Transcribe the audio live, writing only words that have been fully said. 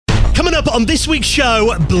Coming up on this week's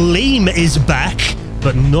show, Bleem is back,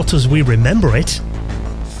 but not as we remember it.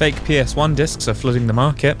 Fake PS1 discs are flooding the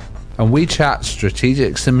market. And we chat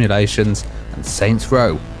strategic simulations and Saints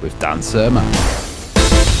Row with Dan Cermak.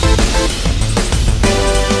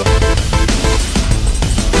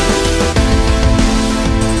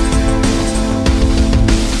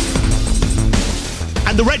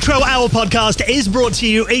 And the Retro Hour podcast is brought to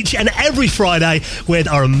you each and every Friday with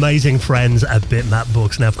our amazing friends at Bitmap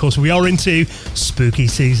Books. Now, of course, we are into spooky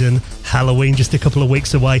season, Halloween just a couple of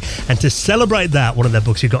weeks away. And to celebrate that, one of their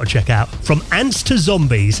books you've got to check out, From Ants to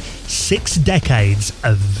Zombies, 6 Decades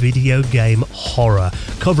of Video Game Horror,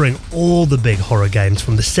 covering all the big horror games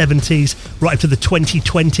from the 70s right up to the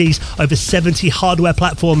 2020s, over 70 hardware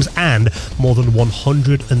platforms and more than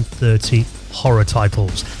 130 horror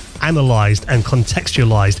titles, analysed and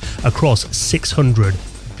contextualised across 600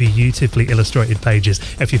 beautifully illustrated pages.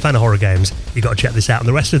 If you're a fan of horror games, you've got to check this out. And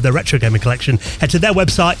the rest of their retro gaming collection, head to their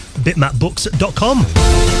website, bitmapbooks.com.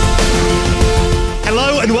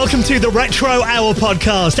 Hello and welcome to the Retro Hour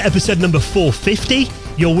podcast, episode number 450,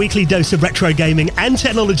 your weekly dose of retro gaming and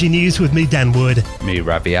technology news with me, Dan Wood. Me,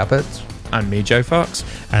 Ravi Abbott. And me, Joe Fox.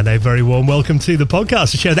 And a very warm welcome to the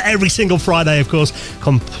podcast, a show that every single Friday, of course,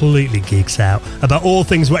 completely geeks out about all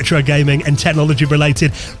things retro gaming and technology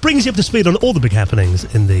related, brings you up to speed on all the big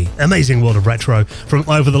happenings in the amazing world of retro from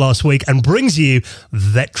over the last week, and brings you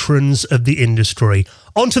veterans of the industry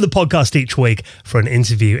onto the podcast each week for an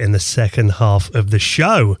interview in the second half of the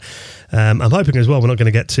show. I'm hoping as well we're not going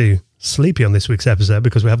to get too sleepy on this week's episode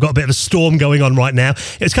because we have got a bit of a storm going on right now.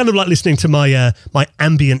 It's kind of like listening to my my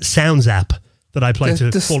ambient sounds app that I play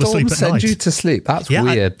to fall asleep at night. Send you to sleep. That's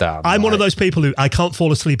weird, Dan. I'm one of those people who I can't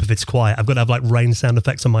fall asleep if it's quiet. I've got to have like rain sound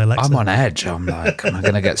effects on my Alexa. I'm on edge. I'm like, am I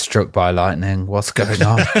going to get struck by lightning? What's going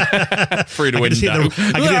on? Through the window.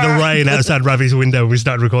 I can hear the rain outside Ravi's window when we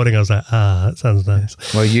started recording. I was like, that sounds nice.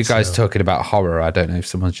 Well, you guys talking about horror, I don't know if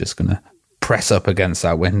someone's just going to press up against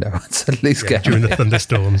that window and at least get during the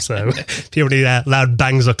thunderstorm. So if you have any loud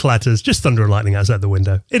bangs or clatters, just thunder and lightning outside the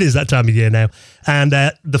window. It is that time of year now. And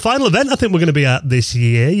the final event I think we're going to be at this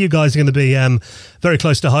year, you guys are going to be very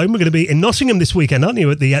close to home. We're going to be in Nottingham this weekend, aren't you,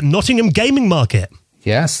 at the Nottingham Gaming Market?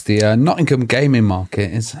 Yes, the Nottingham Gaming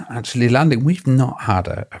Market is actually landing. We've not had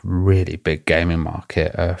a really big gaming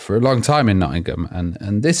market for a long time in Nottingham.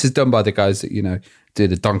 And this is done by the guys that, do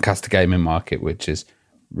the Doncaster Gaming Market, which is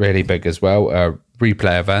really big as well.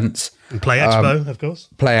 Replay events. And Play Expo, of course.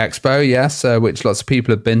 Play Expo, yes, which lots of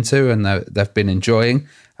people have been to and they've been enjoying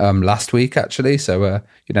last week, actually. So,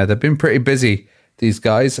 they've been pretty busy, these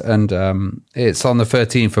guys. And it's on the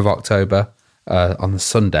 13th of October, on the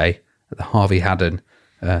Sunday, at the Harvey Haddon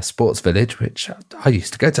Sports Village, which I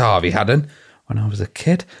used to go to Harvey Haddon when I was a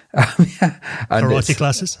kid. Karate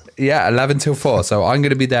classes? Yeah, 11 till 4. So I'm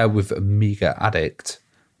going to be there with Amiga Addict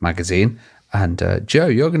magazine. And Joe,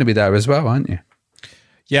 you're going to be there as well, aren't you?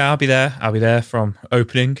 Yeah, I'll be there. I'll be there from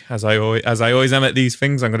opening, as I always am at these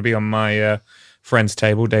things. I'm going to be on my friend's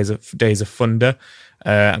table, Days of Thunder.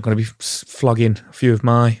 I'm going to be flogging a few of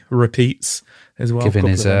my repeats as well. Giving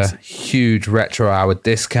his huge Retro Hour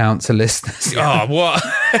discount to listeners. Oh, what?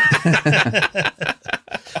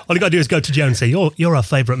 All you got to do is go to Joe and say, you're our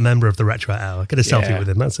favourite member of the Retro Hour. Get a selfie with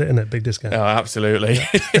him. That's it, isn't it? Big discount. Oh, absolutely.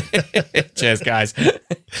 Cheers, guys.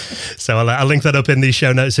 So I'll link that up in the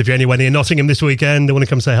show notes. If you're anywhere near Nottingham this weekend, I want to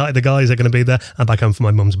come say hi to the guys. They're going to be there. I'm back home for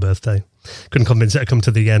my mum's birthday. Couldn't convince her to come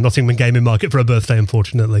to the Nottingham Gaming Market for her birthday,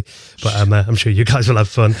 unfortunately. But I'm sure you guys will have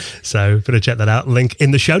fun. So better check that out. Link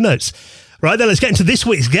in the show notes. Right then, let's get into this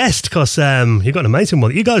week's guest, because you've got an amazing one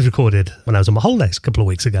that you guys recorded when I was on my holidays a couple of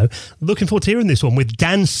weeks ago. Looking forward to hearing this one with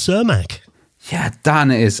Dan Cermak. Yeah, Dan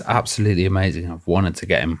is absolutely amazing. I've wanted to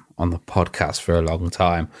get him on the podcast for a long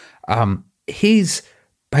time. He's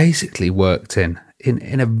basically worked in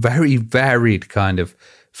a very varied kind of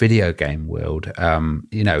video game world.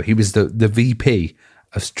 He was the VP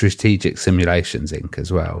of Strategic Simulations Inc.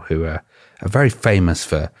 as well, who are very famous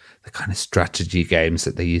for the kind of strategy games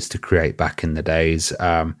that they used to create back in the days.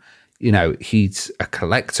 He's a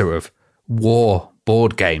collector of war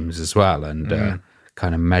board games as well, and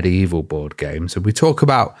kind of medieval board games. And we talk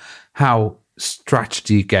about how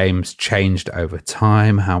strategy games changed over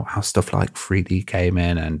time, how stuff like 3D came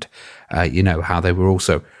in, and how they were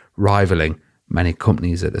also rivaling many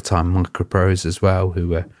companies at the time, Microprose as well, who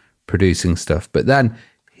were producing stuff. But then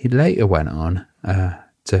he later went on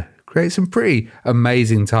to create some pretty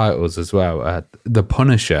amazing titles as well. The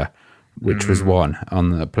Punisher, which was one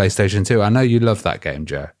on the PlayStation 2. I know you love that game,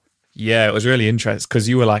 Joe. Yeah, it was really interesting because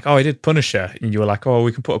you were like, I did Punisher. And you were like,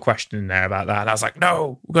 we can put a question in there about that. And I was like,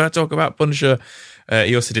 no, we're going to talk about Punisher.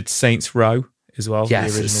 He also did Saints Row as well.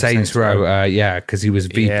 Yes, the original Saints Row. Because he was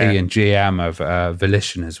VP and GM of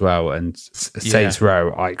Volition as well. And Saints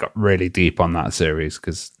Row, I got really deep on that series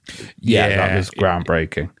because, that was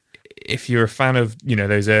groundbreaking. If you're a fan of,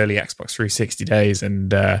 those early Xbox 360 days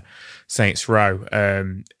and Saints Row,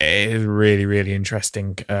 it is a really, really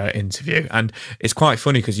interesting interview. And it's quite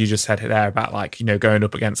funny because you just said it there about going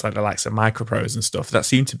up against the likes of Microprose and stuff. That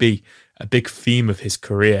seemed to be a big theme of his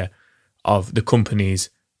career, of the companies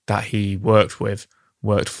that he worked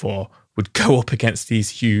for would go up against these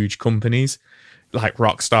huge companies like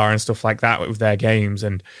Rockstar and stuff like that with their games.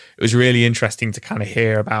 And it was really interesting to kind of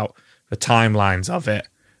hear about the timelines of it.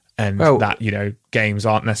 And that, games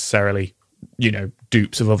aren't necessarily,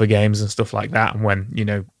 dupes of other games and stuff like that. And when,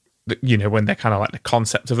 when they're kind of like the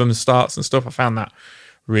concept of them starts and stuff, I found that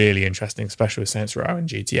really interesting, especially with Saints Row and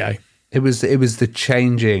GTA. It was the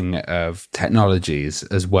changing of technologies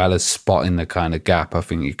as well as spotting the kind of gap. I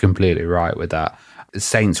think you're completely right with that.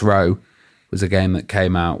 Saints Row was a game that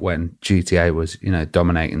came out when GTA was,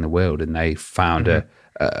 dominating the world, and they found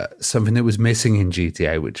something that was missing in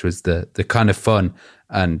GTA, which was the kind of fun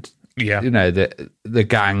and the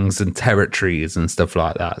gangs and territories and stuff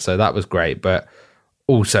like that. So that was great. But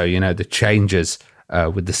also, the changes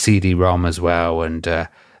with the CD-ROM as well, and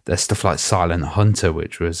there's stuff like Silent Hunter,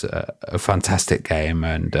 which was a fantastic game,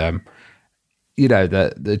 and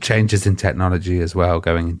the changes in technology as well,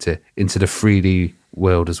 going into the 3D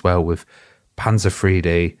world as well with Panzer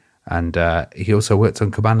 3D. And he also worked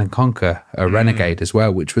on Command and Conquer Renegade as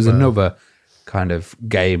well, which was another kind of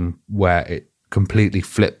game where it completely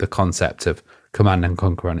flipped the concept of Command and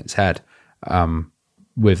Conquer on its head,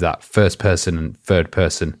 with that first person and third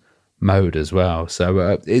person mode as well.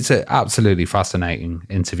 So it's an absolutely fascinating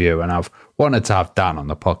interview, and I've wanted to have Dan on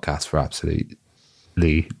the podcast for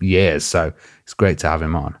absolutely years. So it's great to have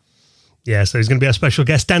him on. Yeah, so he's going to be our special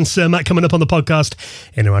guest, Dan Cermak, coming up on the podcast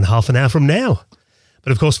in around half an hour from now.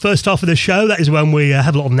 But of course, first half of the show, that is when we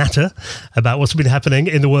have a little natter about what's been happening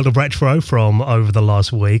in the world of retro from over the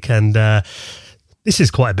last week. And this is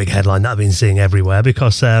quite a big headline that I've been seeing everywhere,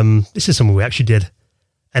 because this is something we actually did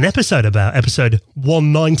an episode about, episode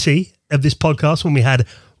 190 of this podcast, when we had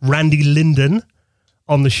Randy Linden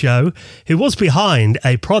on the show, who was behind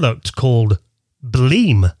a product called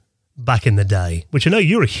Bleem back in the day, which I know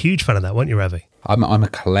you're a huge fan of that, weren't you, Ravi? I'm a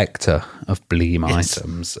collector of Bleem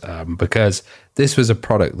items, because this was a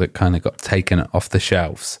product that kind of got taken off the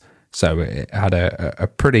shelves. So it had a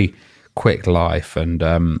pretty quick life. And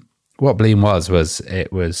what Bleem was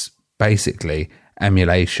it was basically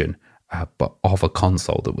emulation, but of a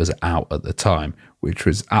console that was out at the time, which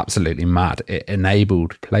was absolutely mad. It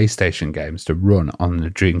enabled PlayStation games to run on the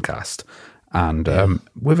Dreamcast, and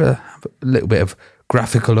with a little bit of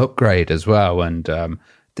graphical upgrade as well, and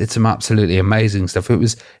did some absolutely amazing stuff.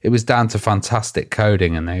 It was down to fantastic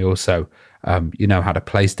coding, and they also had a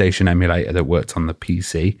PlayStation emulator that worked on the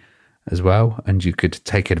PC as well, and you could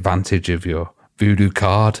take advantage of your Voodoo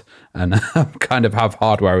card and kind of have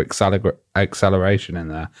hardware acceleration in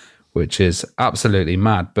there, which is absolutely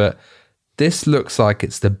mad. But this looks like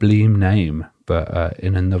it's the Bleem name, but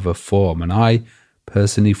in another form. And I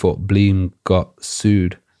personally thought Bleem got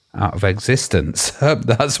sued out of existence.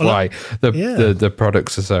 That's why the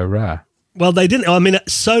products are so rare. Well, they didn't. I mean,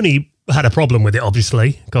 Sony had a problem with it,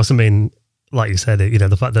 obviously, because, I mean, like you said,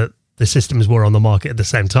 the fact that the systems were on the market at the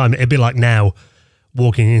same time, it'd be like now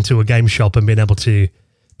walking into a game shop and being able to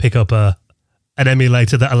pick up an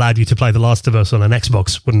emulator that allowed you to play The Last of Us on an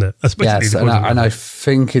Xbox, wouldn't it? Yes, and I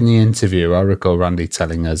think in the interview, I recall Randy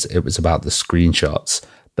telling us it was about the screenshots.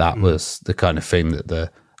 That was the kind of thing that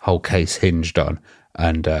the whole case hinged on.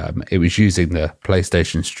 And it was using the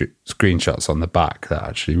PlayStation screenshots on the back that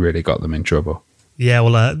actually really got them in trouble. Yeah,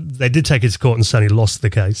 well, they did take it to court and Sony lost the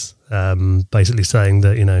case, basically saying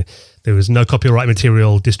that, there was no copyright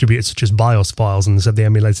material distributed such as BIOS files, and said the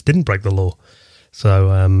emulator didn't break the law. So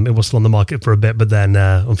it was still on the market for a bit, but then,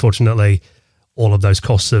 unfortunately, all of those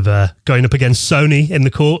costs of going up against Sony in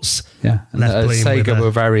the courts. Yeah, and Sega were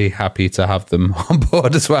very happy to have them on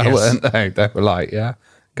board as well, weren't they? They were like, yeah.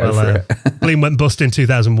 Go for it. Bleem went bust in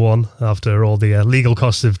 2001 after all the legal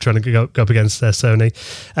costs of trying to go up against Sony.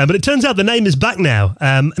 But it turns out the name is back now.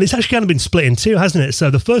 And it's actually kind of been split in two, hasn't it? So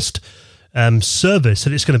the first service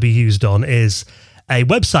that it's going to be used on is a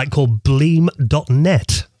website called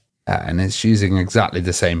bleem.net. And it's using exactly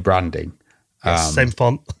the same branding. Same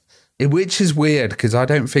font. Which is weird, because I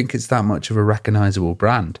don't think it's that much of a recognizable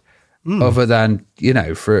brand. Other than,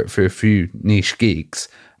 for a few niche geeks.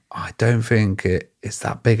 I don't think it's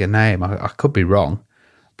that big a name. I could be wrong,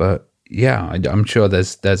 but yeah, I'm sure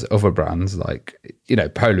there's other brands like,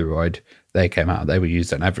 Polaroid they came out, they were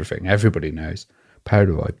used on everything. Everybody knows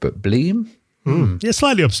Polaroid, but Bleem? Yeah,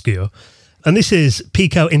 slightly obscure. And this is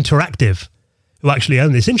Pico Interactive, who actually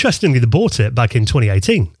own this. Interestingly, they bought it back in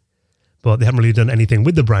 2018, but they haven't really done anything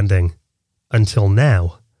with the branding until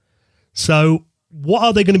now. So what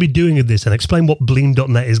are they going to be doing with this? And explain what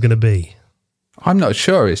Bleem.net is going to be. I'm not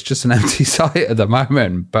sure. It's just an empty site at the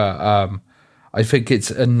moment, but I think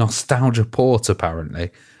it's a nostalgia port,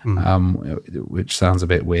 apparently, which sounds a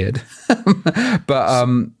bit weird. But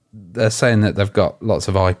they're saying that they've got lots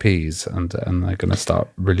of IPs and they're going to start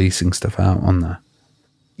releasing stuff out on there.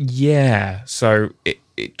 Yeah, so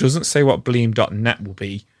it doesn't say what Bleem.net will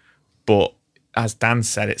be, but as Dan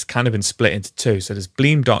said, it's kind of been split into two. So there's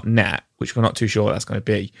Bleem.net, which we're not too sure what that's going to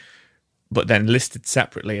be, but then listed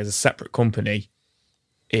separately as a separate company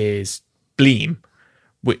is Bleem,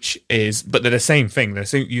 which is, but they're the same thing. They're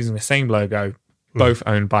using the same logo, both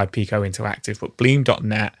owned by Pico Interactive, but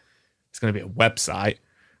Bleem.net is going to be a website,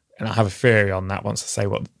 and I have a theory on that once I say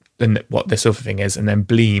what this other thing is, and then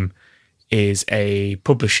Bleem is a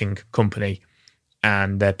publishing company,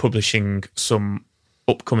 and they're publishing some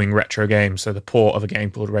upcoming retro games. So the port of a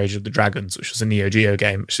game called Rage of the Dragons, which was a Neo Geo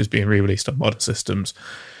game, which is being re-released on modern systems,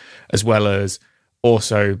 as well as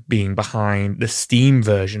also being behind the Steam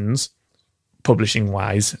versions,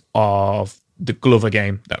 publishing-wise, of the Glover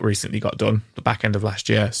game that recently got done, the back end of last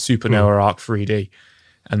year, Supernova Arc 3D,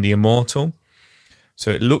 and The Immortal.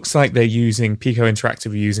 So it looks like they're using, Pico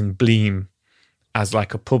Interactive are using Bleem as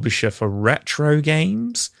like a publisher for retro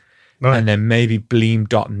games. Right. And then maybe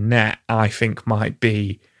Bleem.net, I think, might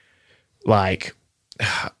be like,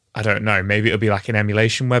 I don't know, maybe it'll be like an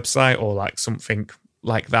emulation website or like something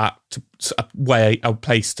like that, a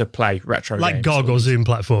place to play retro games. Like GOG or Zoom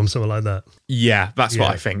platform, something like that. Yeah, that's what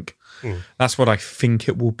I think. That's what I think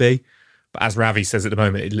it will be. But as Ravi says at the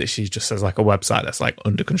moment, it literally just says like a website that's like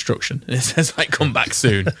under construction. It says like come back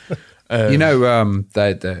soon. They're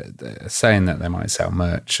saying that they might sell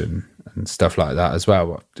merch and stuff like that as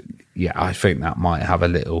well. Yeah, I think that might have a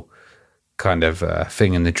little kind of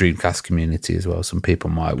thing in the Dreamcast community as well. Some people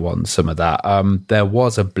might want some of that. There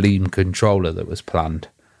was a Bleem controller that was planned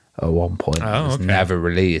at one point. It was never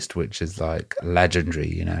released, which is like legendary.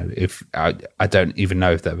 You know, if I don't even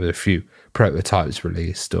know if there were a few prototypes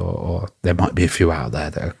released, or there might be a few out there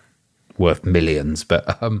that are worth millions. But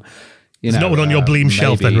there's not one on your Bleem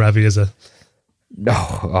shelf then, Ravi, is there?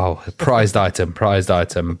 No, prized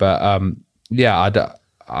item. But yeah,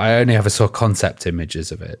 I only ever saw concept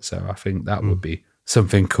images of it, so I think that would be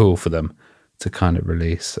something cool for them to kind of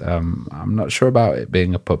release. I'm not sure about it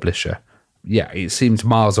being a publisher. Yeah, it seems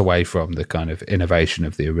miles away from the kind of innovation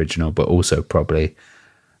of the original, but also probably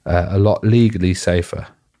a lot legally safer.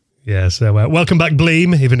 Yeah, so welcome back,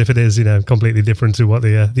 Bleem, even if it is, completely different to what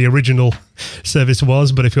the original service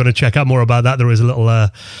was. But if you want to check out more about that, there is a little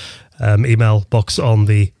email box on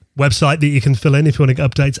the website that you can fill in if you want to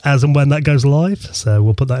get updates as and when that goes live. So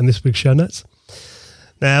we'll put that in this week's show notes.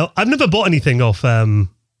 Now, I've never bought anything off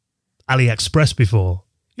AliExpress before.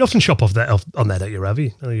 You often shop on there, don't you,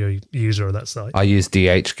 Ravi? I know you're a user of that site. I use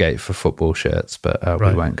DHgate for football shirts, but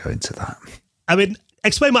we won't go into that. I mean,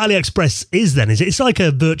 explain what AliExpress is then. It's like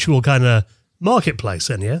a virtual kind of marketplace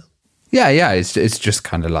then, yeah? Yeah, it's just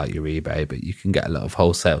kind of like your eBay, but you can get a lot of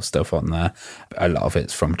wholesale stuff on there. A lot of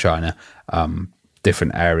it's from China.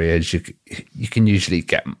 Different areas, you can usually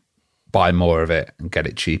buy more of it and get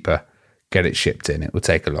it cheaper, get it shipped in. It will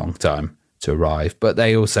take a long time to arrive, but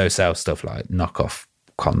they also sell stuff like knockoff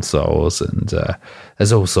consoles, and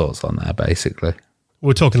there's all sorts on there, basically. We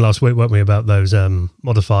were talking last week, weren't we, about those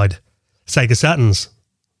modified Sega Saturns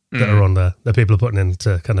that are on there that people are putting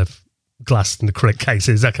into kind of glass and acrylic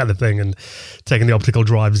cases, that kind of thing, and taking the optical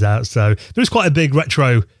drives out. So there's quite a big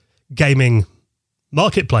retro gaming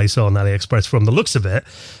marketplace on AliExpress from the looks of it.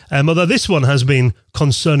 Although this one has been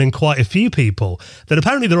concerning quite a few people, that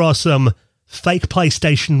apparently there are some fake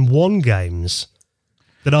PlayStation 1 games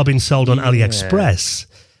that are being sold on AliExpress.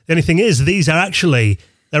 The only thing is, these are actually,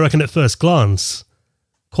 they reckon at first glance,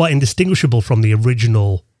 quite indistinguishable from the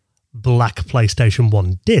original black PlayStation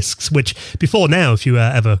 1 discs, which before now, if you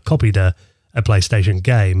ever copied a PlayStation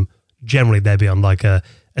game, generally they'd be on like a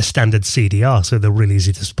standard CDR, so they're really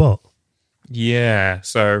easy to spot. Yeah,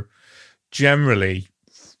 so generally,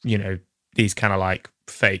 these kind of like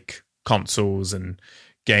fake consoles and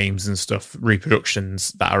games and stuff,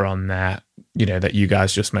 reproductions that are on there, that you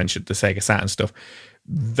guys just mentioned, the Sega Saturn stuff,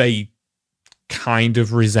 they kind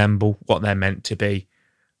of resemble what they're meant to be.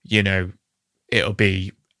 It'll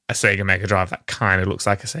be a Sega Mega Drive that kind of looks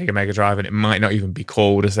like a Sega Mega Drive, and it might not even be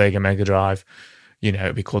called a Sega Mega Drive.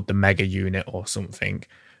 It'll be called the Mega Unit or something.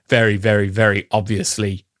 Very, very, very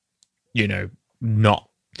obviously not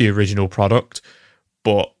the original product.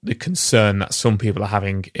 But the concern that some people are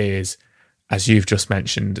having is, as you've just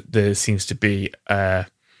mentioned, there seems to be,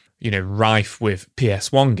 rife with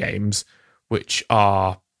PS1 games, which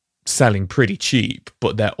are selling pretty cheap,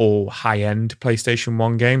 but they're all high-end PlayStation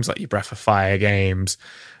 1 games, like your Breath of Fire games,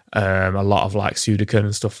 a lot of like Sudoku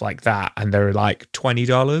and stuff like that, and they're like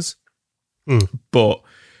 $20. But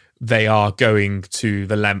they are going to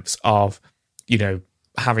the lengths of,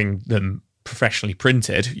 having them professionally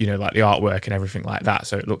printed, like the artwork and everything like that,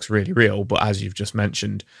 so it looks really real. But as you've just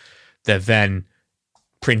mentioned, they're then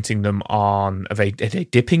printing them on, are they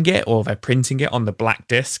dipping it, or are they printing it on the black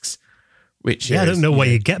discs? Which I don't know where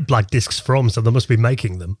you get black discs from, so they must be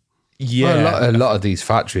making them. Yeah, well, a lot of these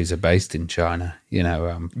factories are based in China,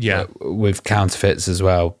 with counterfeits as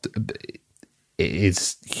well. It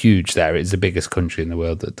is huge there. It's the biggest country in the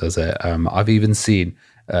world that does it. I've even seen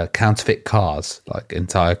counterfeit cars, like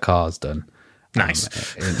entire cars done.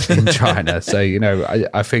 Nice. In China. So,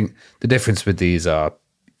 I think the difference with these are,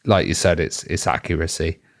 like you said, it's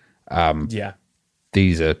accuracy.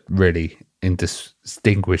 These are really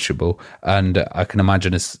indistinguishable. And I can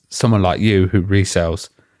imagine as someone like you who resells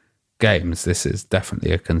games, this is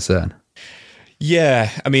definitely a concern. Yeah,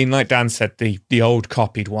 I mean, like Dan said, the old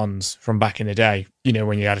copied ones from back in the day,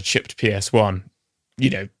 when you had a chipped PS1,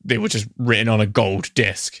 they were just written on a gold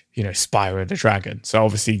disc, Spyro the Dragon. So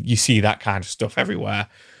obviously you see that kind of stuff everywhere.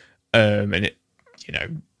 And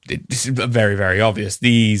this is very, very obvious.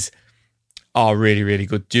 These are really, really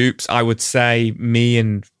good dupes. I would say me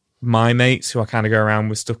and my mates who I kind of go around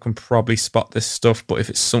with stuff can probably spot this stuff. But if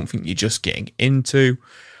it's something you're just getting into,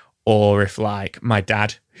 or if like my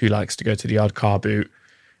dad, who likes to go to the odd car boot,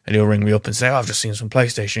 and he'll ring me up and say, I've just seen some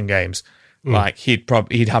PlayStation games. Like he'd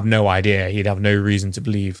have no idea. He'd have no reason to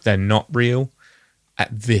believe they're not real at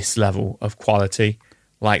this level of quality.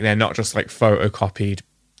 Like they're not just like photocopied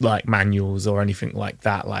like manuals or anything like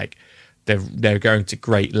that. Like they're going to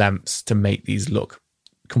great lengths to make these look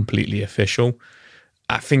completely official.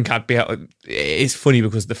 I think I'd be able, it's funny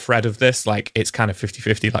because the thread of this, like it's kind of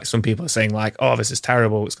 50-50. Like some people are saying like, oh, this is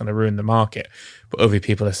terrible, it's going to ruin the market. But other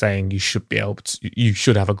people are saying you should be able to, you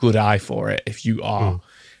should have a good eye for it if you are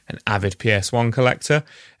an avid PS1 collector.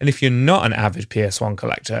 And if you're not an avid PS1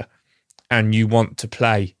 collector and you want to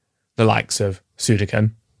play the likes of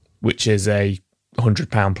Sudoku, which is a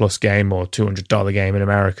 £100 plus game or $200 game in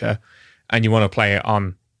America, and you want to play it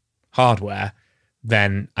on hardware,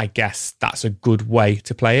 then I guess that's a good way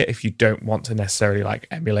to play it if you don't want to necessarily like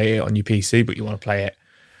emulate it on your PC, but you want to play it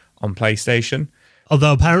on PlayStation.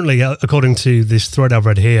 Although apparently, according to this thread I've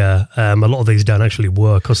read here, a lot of these don't actually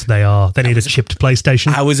work because they need a chipped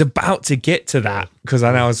PlayStation. I was about to get to that because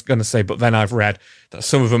I was going to say, but then I've read that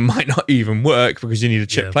some of them might not even work because you need a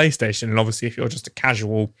chipped PlayStation. And obviously, if you're just a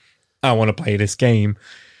casual, I want to play this game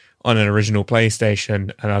on an original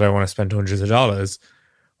PlayStation and I don't want to spend hundreds of dollars,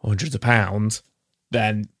 hundreds of pounds,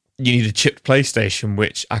 then you need a chipped PlayStation,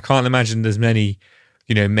 which I can't imagine there's many,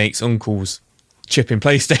 mates, uncles chipping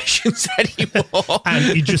PlayStations anymore.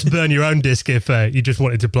 And you just burn your own disc if you just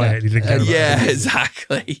wanted to play it. You didn't care about it.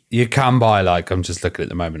 Exactly. You can buy, like, I'm just looking at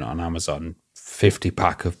the moment on Amazon,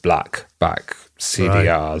 50-pack of black back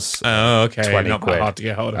CDRs. Right. Oh, okay. 20 not quid. Hard to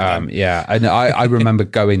get hold of. Yeah, and I remember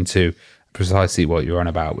going to precisely what you're on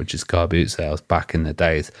about, which is car boot sales back in the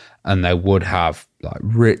days, and they would have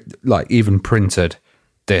like even printed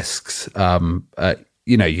discs.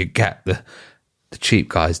 You get the cheap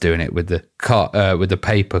guys doing it with the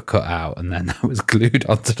paper cut out, and then that was glued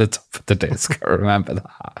onto the top of the disc. I remember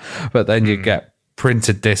that. But then you get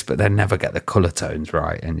printed disc, but then never get the color tones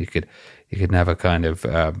right, and you could never kind of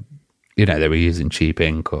they were using cheap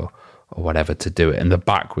ink or whatever to do it, and the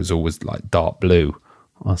back was always like dark blue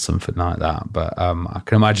or something like that. But I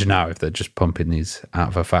can imagine now if they're just pumping these out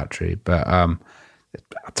of a factory. But I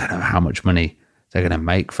don't know how much money they're going to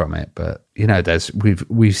make from it. But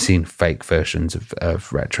we've seen fake versions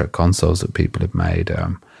of retro consoles that people have made.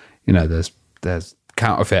 There's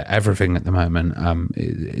counterfeit everything at the moment.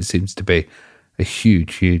 It seems to be a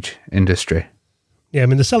huge industry. Yeah, I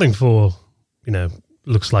mean they're selling for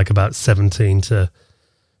looks like about 17 to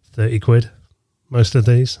 30 quid most of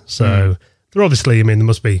these. So. They're obviously, I mean, they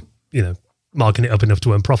must be, marking it up enough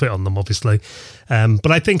to earn profit on them, obviously.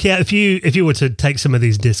 But I think, if you were to take some of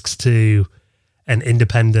these discs to an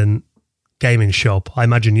independent gaming shop, I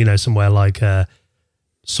imagine, somewhere like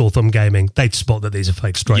Sore Thumb Gaming, they'd spot that these are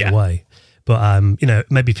fake straight away. But,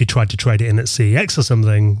 maybe if you tried to trade it in at CEX or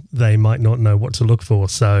something, they might not know what to look for.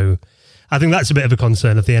 So I think that's a bit of a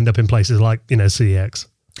concern if they end up in places like, CEX.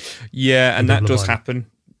 Yeah, and that does happen.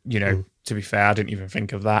 To be fair, I didn't even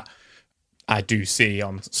think of that. I do see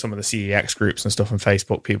on some of the CEX groups and stuff on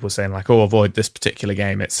Facebook, people saying like, "Oh, avoid this particular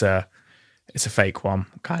game. It's a fake one,"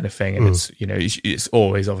 kind of thing, and it's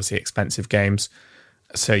always obviously expensive games.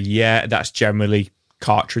 So yeah, that's generally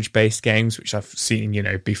cartridge-based games, which I've seen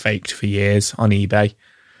be faked for years on eBay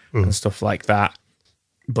and stuff like that.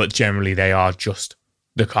 But generally, they are just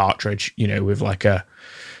the cartridge, with like a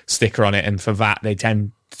sticker on it, and for that they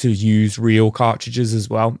tend to use real cartridges as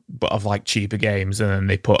well, but of like cheaper games, and then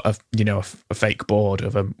they put a fake board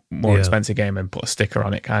of a more expensive game and put a sticker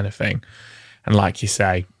on it, kind of thing. And like you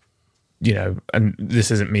say, and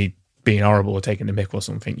this isn't me being horrible or taking the mick or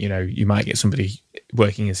something, you might get somebody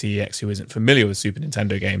working in CEX who isn't familiar with Super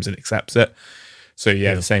Nintendo games and accepts it. So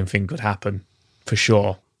the same thing could happen for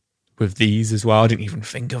sure with these as well. I didn't even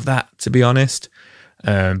think of that, to be honest.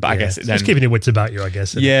 But I guess it's keeping your wits about you, I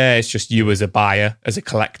guess. It's just you as a buyer, as a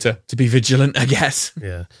collector, to be vigilant, I guess.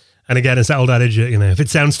 Yeah. And again, it's that old adage, if it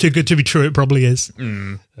sounds too good to be true, it probably is.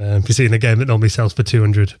 If you're seeing a game that normally sells for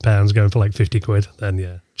 £200 going for like 50 quid,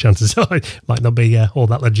 then chances are it might not be all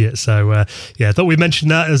that legit. So I thought we'd mention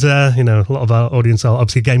that as a lot of our audience are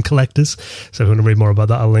obviously game collectors. So if you want to read more about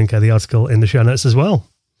that, I'll link the article in the show notes as well.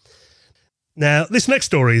 Now, this next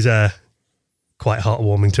story is quite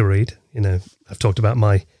heartwarming to read. I've talked about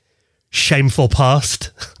my shameful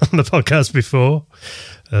past on the podcast before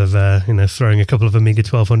of, throwing a couple of Amiga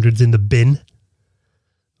 1200s in the bin,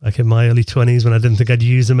 like in my early 20s when I didn't think I'd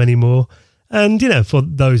use them anymore. And, for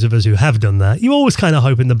those of us who have done that, you always kind of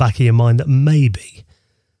hope in the back of your mind that maybe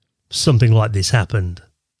something like this happened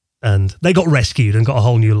and they got rescued and got a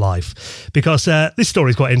whole new life. Because this story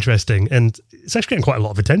is quite interesting and it's actually getting quite a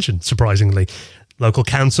lot of attention, surprisingly. Local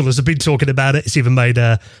councillors have been talking about it. It's even made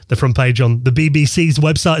the front page on the BBC's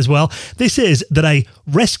website as well. This is that a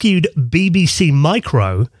rescued BBC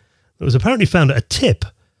Micro that was apparently found at a tip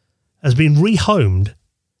has been rehomed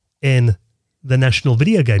in the National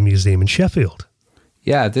Video Game Museum in Sheffield.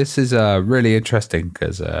 Yeah, this is really interesting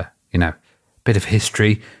because, bit of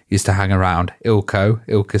history. Used to hang around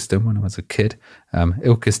Ilkeston when I was a kid.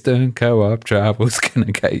 Ilkeston Co-op travel's going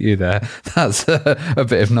to get you there. That's a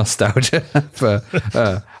bit of nostalgia for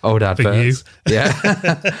old adverts. For you.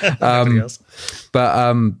 Yeah.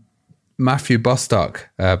 But Matthew Bostock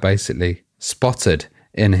basically spotted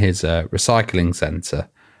in his recycling centre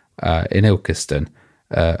in Ilkeston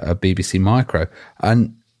a BBC Micro.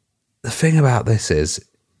 And the thing about this is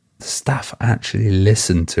the staff actually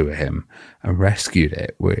listened to him and rescued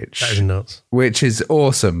it, which that is nuts. Which is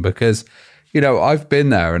awesome because, I've been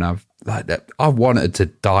there and I've wanted to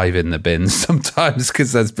dive in the bins sometimes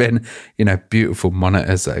because there's been, beautiful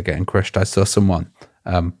monitors that are getting crushed. I saw someone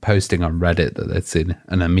posting on Reddit that they'd seen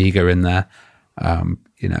an Amiga in there,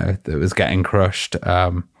 that was getting crushed.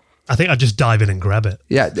 I think I'd just dive in and grab it.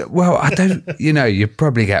 Yeah, well, I don't, you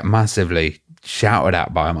probably get massively shouted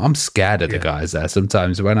at by them. I'm scared of the guys there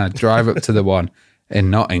sometimes. When I drive up to the one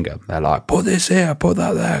in Nottingham, they're like, put this here, put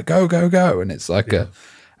that there, go, go, go. And it's like a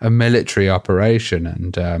military operation.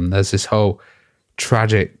 And there's this whole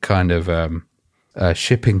tragic kind of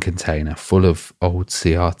shipping container full of old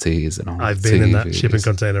CRTs and old I've been in that shipping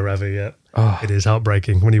container, Ravi, yeah. Oh. It is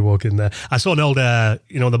heartbreaking when you walk in there. I saw an old, the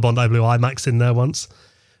Bondi Blue IMAX in there once.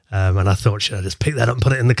 And I thought, should I just pick that up and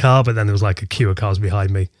put it in the car? But then there was like a queue of cars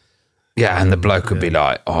behind me. Yeah, and the bloke would be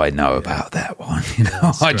like, "Oh, I know about that one.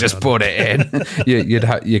 I just put it in."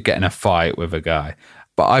 You're getting a fight with a guy.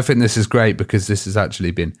 But I think this is great because this has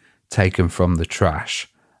actually been taken from the trash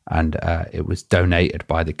and it was donated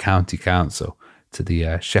by the county council to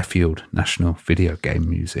the Sheffield National Video Game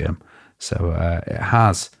Museum. So it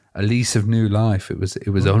has a lease of new life. It was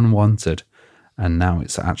unwanted, and now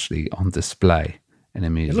it's actually on display in a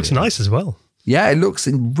museum. It looks nice as well. Yeah, it looks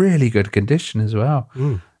in really good condition as well.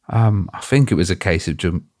 I think it was a case of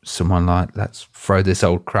someone like, let's throw this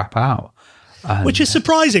old crap out. Which is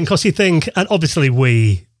surprising because you think, and obviously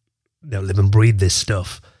we live and breathe this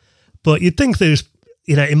stuff, but you'd think there's,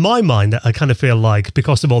 in my mind, I kind of feel like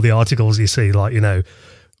because of all the articles you see, like,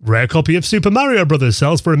 rare copy of Super Mario Brothers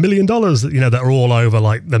sells for $1 million, that are all over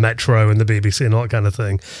like the Metro and the BBC and all that kind of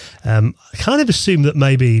thing. I kind of assume that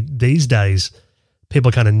maybe these days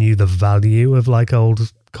people kind of knew the value of like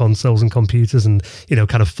old consoles and computers and,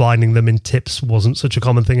 kind of finding them in tips wasn't such a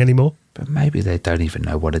common thing anymore. But maybe they don't even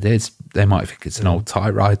know what it is. They might think it's an old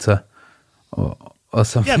typewriter or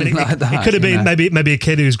something like that. It could have been maybe a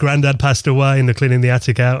kid whose granddad passed away and they're cleaning the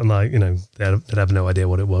attic out and they'd have no idea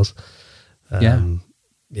what it was.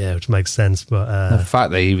 Which makes sense. But the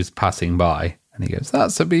fact that he was passing by and he goes,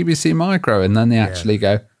 "That's a BBC Micro," and then they actually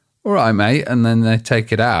go, "All right, mate," and then they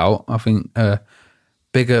take it out. I think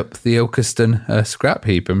big up the Ilkeston scrap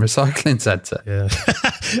heap and recycling centre. Yeah.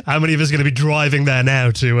 How many of us are going to be driving there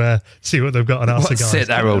now to see what they've got on our cigars? Sit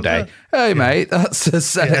there all day. Hey, mate, that's a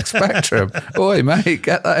ZX Spectrum. Oi, mate,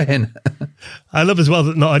 get that in. I love as well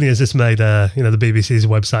that not only has this made the BBC's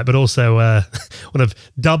website, but also one of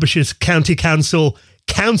Derbyshire's County Council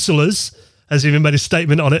councillors has even made a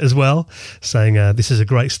statement on it as well, saying this is a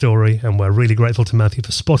great story and we're really grateful to Matthew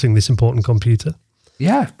for spotting this important computer.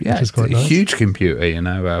 Yeah, it's a nice. huge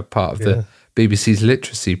computer, part of the BBC's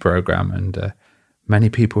literacy programme, and many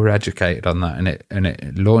people were educated on that, and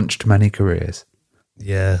it launched many careers.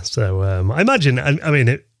 Yeah, so I imagine, I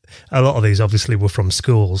mean, a lot of these obviously were from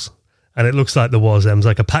schools, and it looks like there was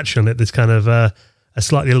like a patch on it that's kind of a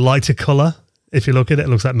slightly lighter colour. If you look at it, it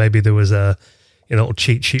looks like maybe there was a little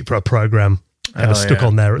cheat sheet for a program kind of stuck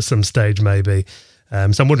on there at some stage, maybe.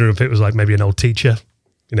 So I'm wondering if it was like maybe an old teacher,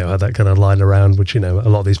 had that kind of lying around, which, a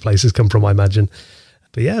lot of these places come from, I imagine.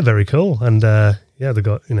 But yeah, very cool. And they've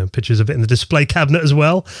got, pictures of it in the display cabinet as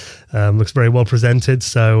well. Looks very well presented.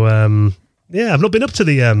 So I've not been up to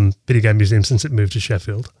the Video Game Museum since it moved to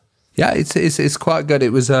Sheffield. Yeah, it's quite good.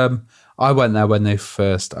 It was, I went there when they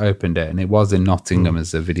first opened it, and it was in Nottingham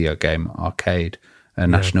as a video game arcade, a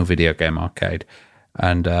national video game arcade.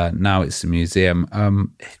 And now it's a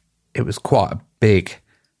museum. It was quite a big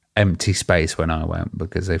empty space when I went,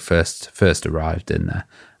 because they first arrived in there.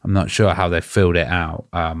 I'm not sure how they filled it out.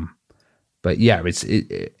 But yeah,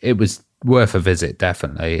 it was worth a visit,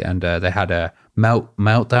 definitely. And they had a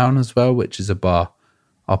Meltdown as well, which is a bar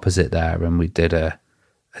opposite there. And we did a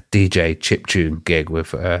DJ chiptune gig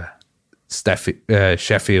with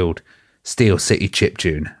Sheffield Steel City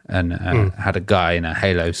chiptune, and had a guy in a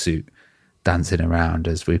Halo suit dancing around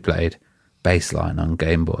as we played bassline on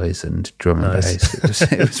Game Boys and drum and bass.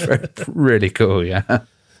 It was really cool, yeah.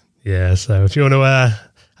 Yeah, so if you want to have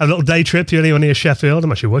a little day trip to anyone near Sheffield,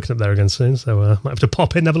 I'm actually working up there again soon, so I might have to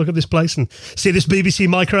pop in and have a look at this place and see this BBC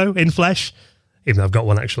Micro in flesh, even though I've got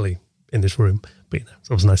one actually in this room. But it's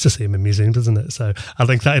always nice to see them in museums, isn't it? So I'll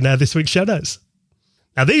link that in this week's show notes.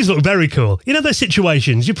 Now, these look very cool. Those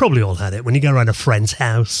situations, you probably all had it, when you go around a friend's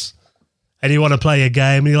house and you want to play a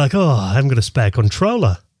game and you're like, I haven't got a spare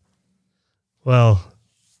controller. Well,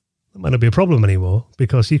 that might not be a problem anymore,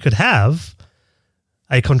 because you could have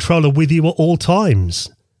a controller with you at all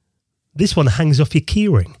times. This one hangs off your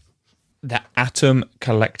keyring. The Atom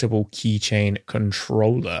collectible keychain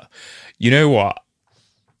controller. You know what?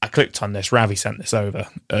 I clicked on this. Ravi sent this over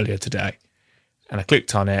earlier today, and I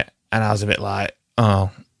clicked on it, and I was a bit like,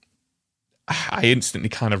 I instantly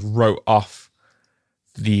kind of wrote off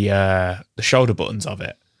the shoulder buttons of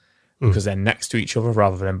it, because they're next to each other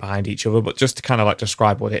rather than behind each other. But just to kind of like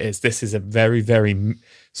describe what it is, this is a very, very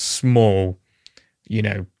small,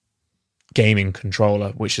 gaming controller,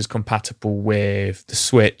 which is compatible with the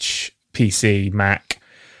Switch, PC, Mac,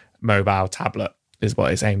 mobile, tablet is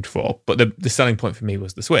what it's aimed for. But the selling point for me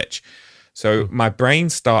was the Switch. So my brain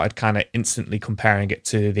started kind of instantly comparing it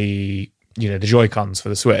to the Joy-Cons for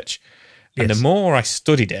the Switch. And the more I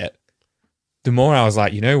studied it, the more I was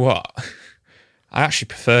like, you know what? I actually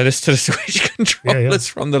prefer this to the Switch controllers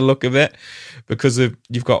from the look of it, because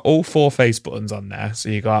you've got all 4 face buttons on there. So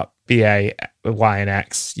you've got BA, Y, and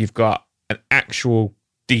X. You've got an actual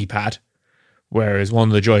D-pad, whereas one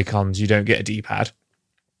of the Joy-Cons, you don't get a D-pad.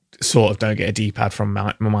 Sort of don't get a D-pad from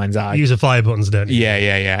my mind's eye. You use the fire buttons, don't you?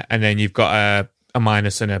 Yeah. And then you've got a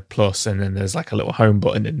minus and a plus, and then there's like a little home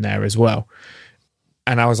button in there as well.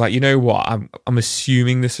 And I was like, you know what? I'm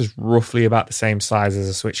assuming this is roughly about the same size as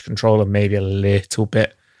a Switch controller, maybe a little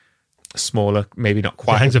bit smaller, maybe not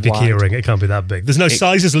quite. It hangs off your keyring. It can't be that big. There's no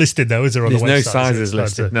sizes listed, though, is there? On the website? There's no sizes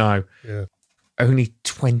listed. No. Yeah. Only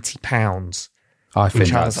 £20. I think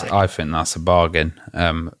that's a bargain.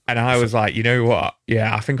 And I was like, you know what?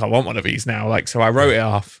 Yeah, I think I want one of these now. Like, so I wrote it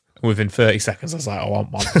off. Within 30 seconds, I was like, I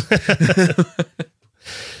want one.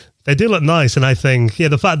 They do look nice, and I think,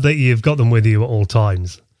 the fact that you've got them with you at all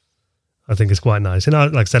times, I think is quite nice. And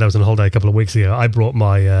like I said, I was on holiday a couple of weeks ago. I brought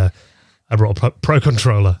a Pro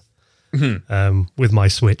controller with my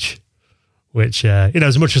Switch, which,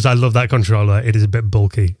 as much as I love that controller, it is a bit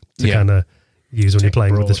bulky to kind of use when you're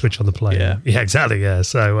playing with the Switch on the plane. Yeah, exactly, yeah.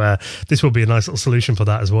 So this will be a nice little solution for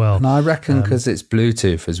that as well. And I reckon because it's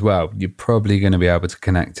Bluetooth as well, you're probably going to be able to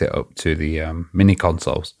connect it up to the mini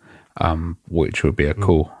consoles, which would be a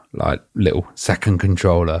cool little second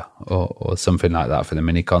controller or something like that for the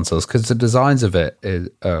mini consoles, because the designs of it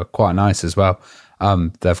are quite nice as well.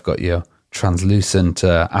 They've got your translucent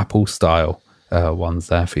Apple style ones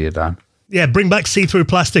there for you, Dan. Yeah, bring back see-through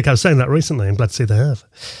plastic. I was saying that recently. I'm glad to see they have.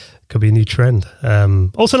 Could be a new trend.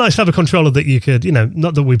 Also nice to have a controller that you could,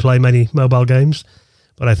 not that we play many mobile games,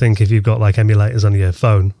 But I think if you've got like emulators on your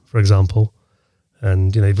phone, for example,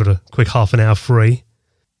 and you've got a quick half an hour free,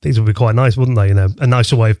 these would be quite nice, wouldn't they? A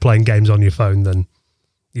nicer way of playing games on your phone than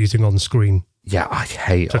using on-screen. Yeah, I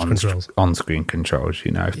hate on-screen controls,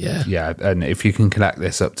 Yeah, and if you can connect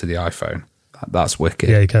this up to the iPhone, that's wicked.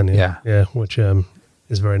 Yeah, you can, yeah, which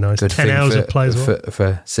is very nice. Good 10 hours of play as well.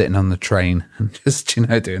 For sitting on the train and just,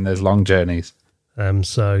 doing those long journeys.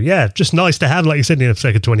 So, yeah, just nice to have, like you said, for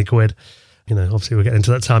sake of 20 quid. Obviously we're getting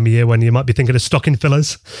into that time of year when you might be thinking of stocking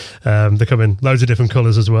fillers. They come in loads of different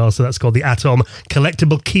colours as well. So that's called the Atom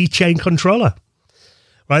Collectible Keychain Controller.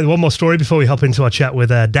 Right, one more story before we hop into our chat with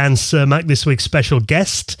Dan Cermak, this week's special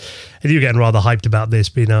guest. And you're getting rather hyped about this,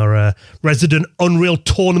 being our resident Unreal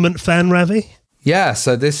Tournament fan, Ravi. Yeah,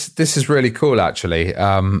 so this is really cool, actually.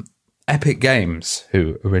 Epic Games,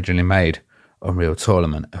 who originally made Unreal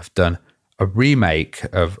Tournament, have done a remake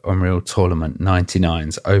of Unreal Tournament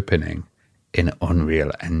 99's opening in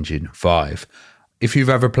Unreal Engine 5. If you've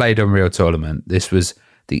ever played Unreal Tournament, this was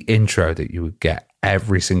the intro that you would get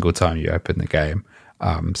every single time you open the game.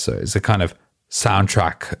 So it's a kind of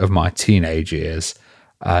soundtrack of my teenage years.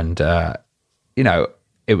 And,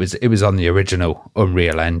 it was on the original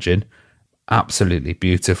Unreal Engine. Absolutely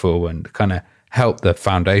beautiful and kind of helped the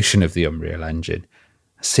foundation of the Unreal Engine.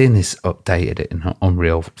 Seeing this updated in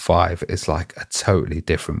Unreal 5 is like a totally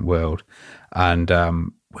different world. And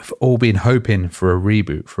we've all been hoping for a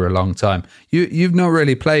reboot for a long time. You've not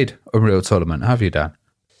really played Unreal Tournament, have you, Dan?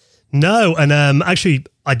 No, and actually,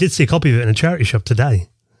 I did see a copy of it in a charity shop today.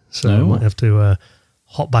 So I might have to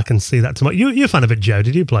hop back and see that tomorrow. You're a fan of it, Joe.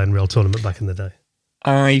 Did you play Unreal Tournament back in the day?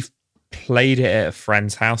 I've played it at a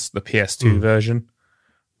friend's house, the PS2 version,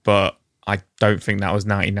 but I don't think that was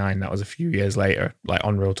 99. That was a few years later, like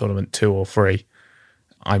Unreal Tournament 2 or 3.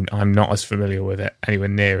 I'm not as familiar with it, anywhere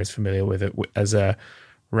near as familiar with it as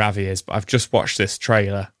Ravi is, but I've just watched this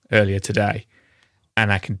trailer earlier today,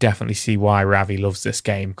 and I can definitely see why Ravi loves this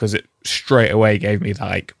game, because it straight away gave me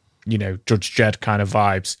like, Judge Dredd kind of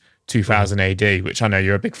vibes, 2000 AD, which I know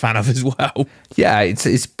you're a big fan of as well. Yeah,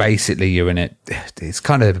 it's basically you're in it. It's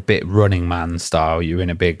kind of a bit Running Man style. You're in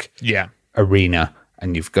a big arena,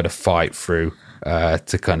 and you've got to fight through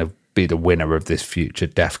to kind of be the winner of this future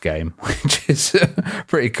death game, which is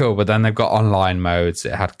pretty cool. But then they've got online modes.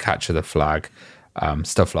 It had Capture the Flag,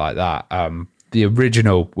 stuff like that. The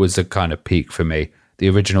original was a kind of peak for me. The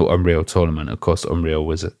original Unreal Tournament, of course, Unreal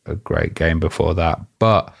was a great game before that,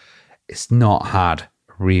 but it's not had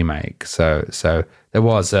a remake. So there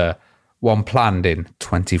was one planned in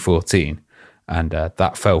 2014, and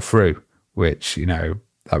that fell through, which,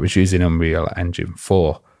 that was using Unreal Engine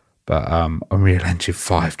 4. But Unreal Engine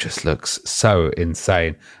 5 just looks so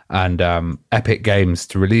insane. And Epic Games,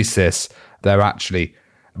 to release this, they're actually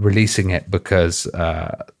releasing it because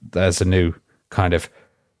there's a new kind of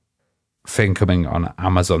thing coming on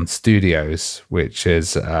Amazon Studios, which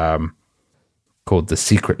is called the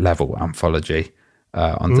Secret Level Anthology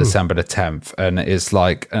on December the 10th. And it's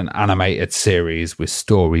like an animated series with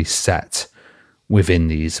stories set within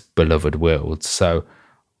these beloved worlds. So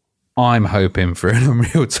I'm hoping for an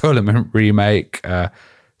Unreal Tournament remake.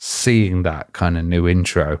 Seeing that kind of new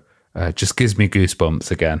intro just gives me goosebumps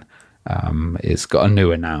again. It's got a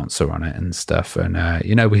new announcer on it and stuff. And,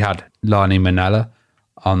 we had Lani Minella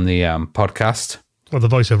on the podcast. Well, the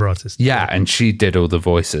voiceover artist. Yeah, and she did all the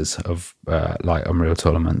voices of like Unreal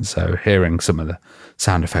Tournament. So hearing some of the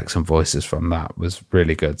sound effects and voices from that was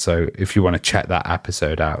really good. So if you want to check that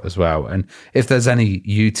episode out as well, and if there's any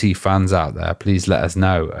UT fans out there, please let us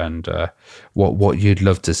know, and what you'd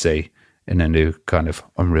love to see in a new kind of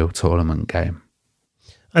Unreal Tournament game.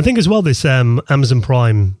 I think as well this Amazon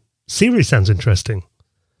Prime series sounds interesting.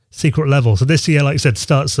 Secret Level. So this year, like I said,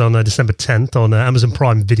 starts on December 10th on Amazon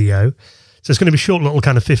Prime Video. So it's going to be short little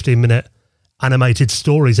kind of 15-minute animated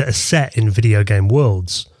stories that are set in video game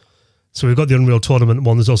worlds. So we've got the Unreal Tournament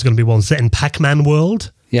one. There's also going to be one set in Pac-Man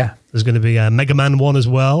world. Yeah. There's going to be a Mega Man one as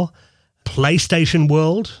well. PlayStation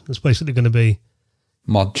world. There's basically going to be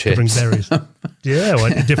mod chips. Yeah, well,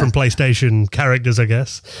 different PlayStation characters, I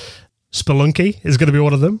guess. Spelunky is going to be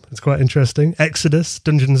one of them. It's quite interesting. Exodus,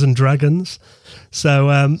 Dungeons and Dragons. So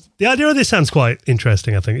the idea of this sounds quite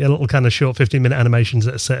interesting, I think. A little kind of short 15-minute animations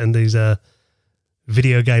that are set in these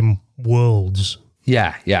video game worlds.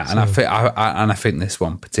 Yeah. So. And I think this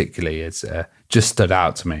one particularly is just stood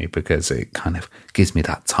out to me because it kind of gives me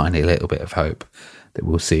that tiny little bit of hope that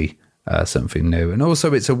we'll see something new. And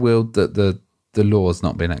also it's a world that the lore's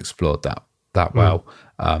not been explored that well.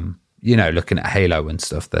 Looking at Halo and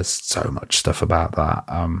stuff, there's so much stuff about that.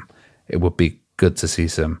 It would be good to see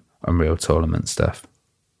some Unreal Tournament stuff.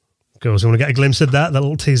 Girls, you want to get a glimpse of that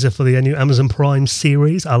little teaser for the new Amazon Prime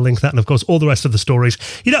series, I'll link that. And of course, all the rest of the stories,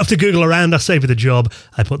 you don't have to Google around. I save you the job.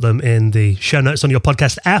 I put them in the show notes on your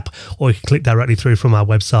podcast app, or you can click directly through from our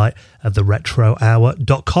website at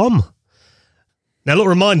theretrohour.com. Now, a little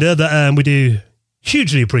reminder that we do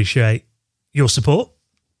hugely appreciate your support.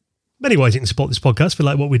 Many ways you can support this podcast if you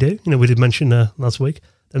like what we do. You know, we did mention last week,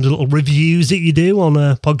 there's little reviews that you do on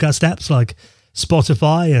podcast apps like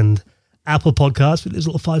Spotify and Apple Podcasts. There's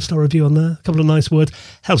a little 5-star review on there. A couple of nice words.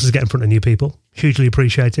 Helps us get in front of new people. Hugely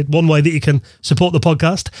appreciated. One way that you can support the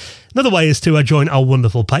podcast. Another way is to join our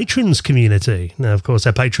wonderful patrons community. Now, of course,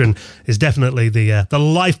 our patron is definitely the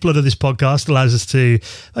lifeblood of this podcast. Allows us to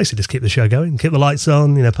basically just keep the show going, keep the lights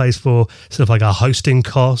on, you know, pays for stuff like our hosting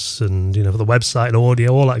costs and, you know, for the website and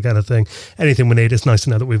audio, all that kind of thing. Anything we need, it's nice to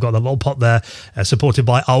know that we've got that little pot there supported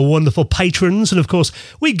by our wonderful patrons. And, of course,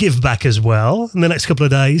 we give back as well. In the next couple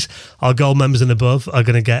of days, our gold members and above are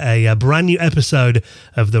going to get a brand new episode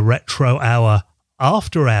of the Retro Hour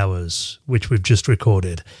After Hours, which we've just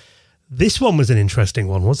recorded. This one was an interesting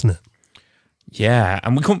one, wasn't it? Yeah,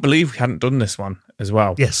 and we couldn't believe we hadn't done this one as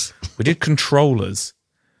well. Yes. We did controllers.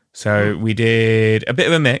 So we did a bit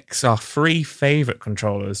of a mix, our 3 favourite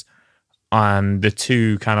controllers and the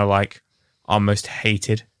 2 kind of like our most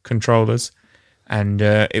hated controllers. And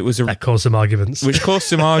it was that caused some arguments. Which caused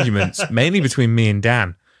some arguments, mainly between me and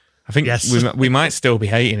Dan. I think yes. we might still be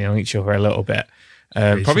hating on each other a little bit.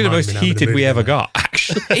 Probably the most heated we ever got,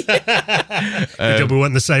 actually. Good job we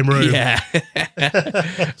weren't in the same room. Yeah.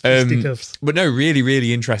 But no, really,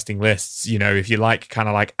 really interesting lists. You know, if you like kind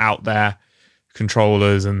of like out there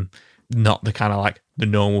controllers and not the kind of like the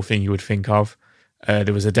normal thing you would think of,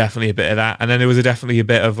 there was definitely a bit of that. And then there was definitely a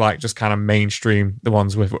bit of like just kind of mainstream, the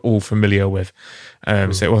ones we're all familiar with.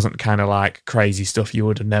 So it wasn't kind of like crazy stuff you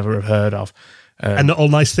would have never have heard of. And not all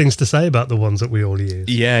nice things to say about the ones that we all use.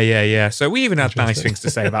 Yeah. So we even had nice things to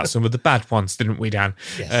say about some of the bad ones, didn't we, Dan?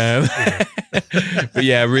 Yes. But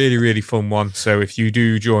yeah, really, really fun one. So if you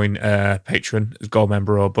do join Patreon as gold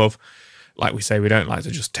member or above, like we say, we don't like to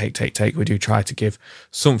just take. We do try to give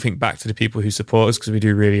something back to the people who support us because we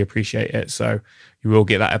do really appreciate it. So you will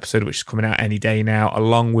get that episode, which is coming out any day now,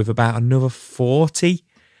 along with about another 40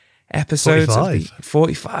 episodes.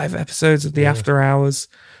 45 episodes of the After Hours.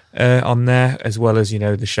 On there, as well as, you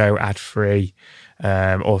know, the show ad-free.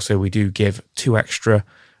 Also, we do give 2 extra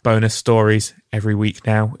bonus stories every week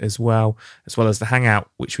now as well as the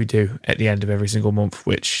hangout, which we do at the end of every single month,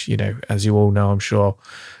 which, you know, as you all know, I'm sure,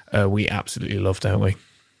 we absolutely love, don't we?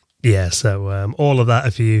 Yeah, so all of that,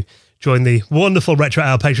 if you join the wonderful Retro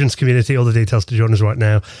Hour patrons community, all the details to join us right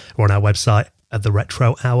now are on our website at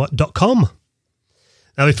theretrohour.com.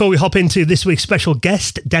 Now, before we hop into this week's special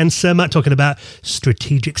guest, Dan Cermak, talking about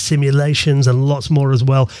strategic simulations and lots more as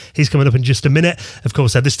well. He's coming up in just a minute. Of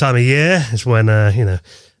course, at this time of year is when, you know,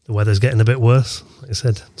 the weather's getting a bit worse. Like I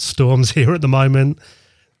said, storms here at the moment.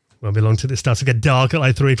 Won't be long till it starts to get dark at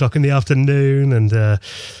like 3 o'clock in the afternoon. And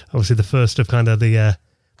obviously the first of kind of the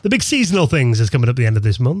big seasonal things is coming up at the end of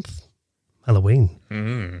this month. Halloween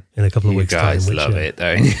in a couple of weeks' time. You guys love it,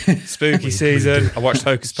 don't you? Spooky season. I watched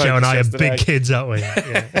Hocus Pocus. Joe and I yesterday. are big kids, aren't we?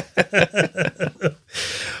 Yeah.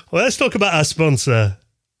 Well, let's talk about our sponsor,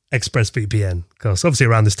 ExpressVPN. Because obviously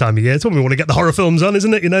around this time of year, it's when we want to get the horror films on,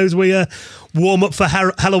 isn't it? You know, as we warm up for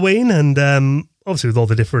Halloween. And obviously with all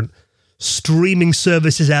the different streaming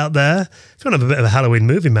services out there, if you want to have a bit of a Halloween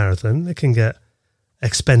movie marathon, it can get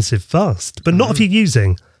expensive fast. But not if you're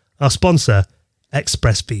using our sponsor,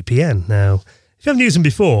 ExpressVPN. Now, if you haven't used them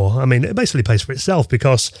before, I mean, it basically pays for itself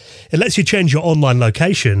because it lets you change your online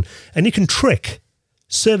location and you can trick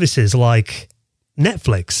services like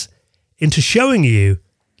Netflix into showing you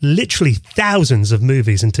literally thousands of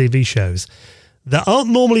movies and TV shows that aren't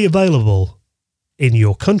normally available in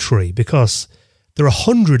your country because there are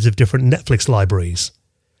hundreds of different Netflix libraries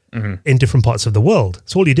in different parts of the world.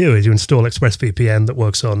 So all you do is you install ExpressVPN that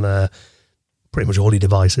works on pretty much all your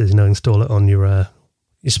devices. You know, install it on your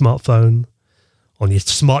smartphone, on your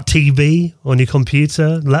smart TV, on your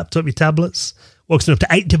computer, laptop, your tablets. Works on up to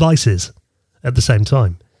 8 devices at the same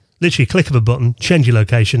time. Literally click of a button, change your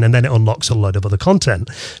location, and then it unlocks a load of other content.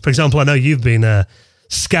 For example, I know you've been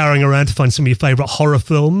scouring around to find some of your favourite horror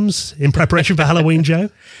films in preparation for Halloween, Joe.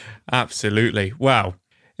 Absolutely. Wow.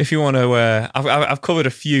 If you want to, I've covered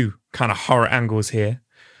a few kind of horror angles here.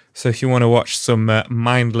 So if you want to watch some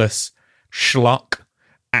mindless schlock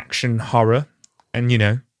action horror, and you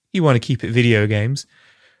know you want to keep it video games,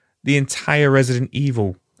 the entire Resident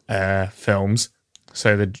Evil films,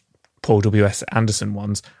 so the Paul W.S. Anderson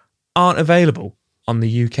ones, aren't available on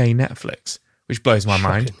the UK Netflix, which blows my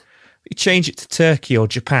mind. You change it to Turkey or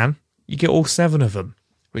Japan, you get all 7 of them,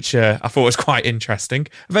 which I thought was quite interesting.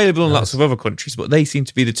 Available in lots of other countries, but they seem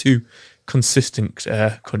to be the two consistent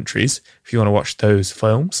countries if you want to watch those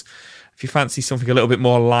films. If you fancy something a little bit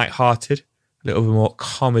more light-hearted, a little bit more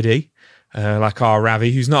comedy, like our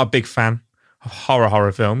Ravi, who's not a big fan of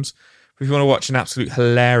horror films, but if you want to watch an absolute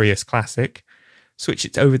hilarious classic, switch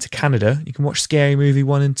it over to Canada. You can watch Scary Movie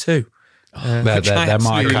 1 and 2. They're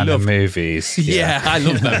my kind of movies. Yeah, I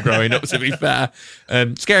love them growing up, to be fair.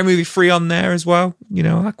 Scary Movie 3 on there as well. You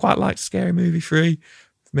know, I quite liked Scary Movie 3.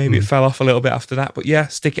 Maybe it fell off a little bit after that. But yeah,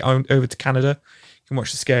 stick it over to Canada. You can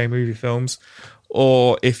watch the Scary Movie films.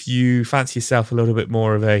 Or if you fancy yourself a little bit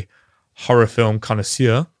more of a horror film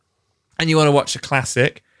connoisseur and you want to watch a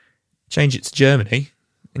classic, change it to Germany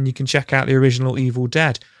and you can check out the original Evil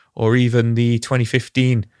Dead, or even the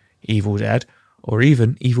 2015 Evil Dead, or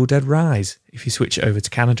even Evil Dead Rise, if you switch it over to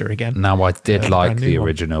Canada again. Now, I did like the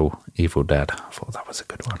original Evil Dead. I thought that was a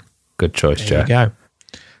good one. Good choice, Joe.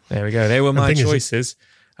 There we go. They were my choices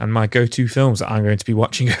and my go-to films that I'm going to be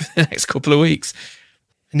watching over the next couple of weeks.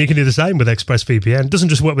 And you can do the same with ExpressVPN. It doesn't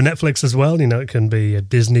just work with Netflix as well. You know, it can be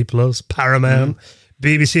Disney Plus, Paramount,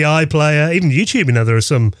 BBC iPlayer, even YouTube. You know, there are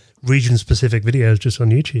some region-specific videos just on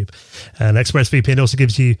YouTube. And ExpressVPN also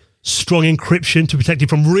gives you strong encryption to protect you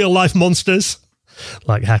from real-life monsters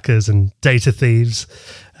like hackers and data thieves,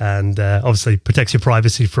 and obviously protects your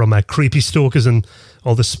privacy from creepy stalkers and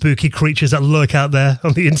all the spooky creatures that lurk out there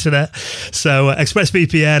on the internet. So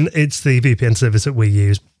ExpressVPN, it's the VPN service that we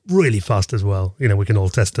use. Really fast as well. You know, we can all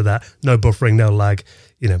test to that. No buffering, no lag.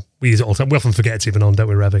 You know, we use it all the time. We often forget it's even on, don't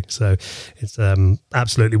we, Ravi? So it's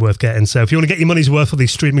absolutely worth getting. So if you want to get your money's worth for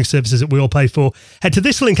these streaming services that we all pay for, head to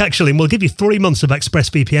this link actually, and we'll give you 3 months of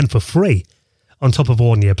ExpressVPN for free on top of a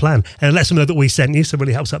 1-year plan. And it lets them know that we sent you, so it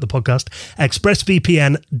really helps out the podcast.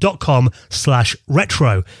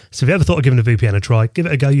 expressvpn.com/retro. So if you ever thought of giving a VPN a try, give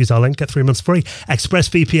it a go, use our link, get 3 months free.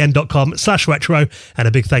 expressvpn.com/retro. And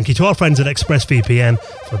a big thank you to our friends at ExpressVPN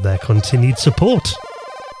for their continued support.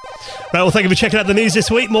 Right, well, thank you for checking out the news this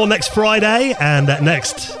week. More next Friday. And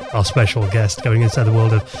next, our special guest going inside the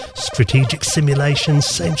world of strategic simulations,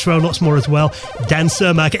 Saints Row, lots more as well. Dan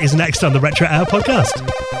Cermak is next on the Retro Hour podcast.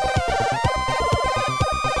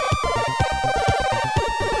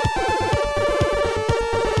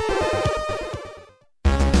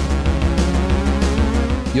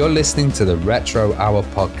 You're listening to the Retro Hour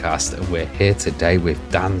podcast, and we're here today with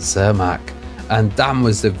Dan Cermak. And Dan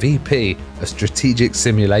was the VP of Strategic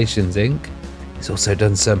Simulations, Inc. He's also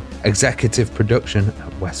done some executive production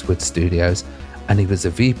at Westwood Studios, and he was the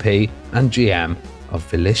VP and GM of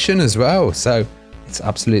Volition as well. So it's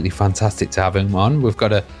absolutely fantastic to have him on. We've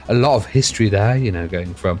got a lot of history there, you know,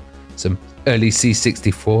 going from some early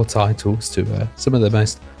C64 titles to some of the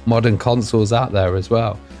most modern consoles out there as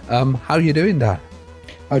well. How are you doing, Dan?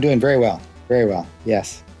 I'm doing very well. Very well.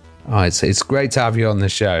 Yes. All right. So it's great to have you on the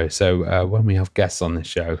show. So when we have guests on the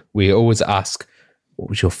show, we always ask, what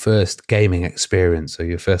was your first gaming experience or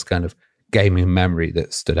your first kind of gaming memory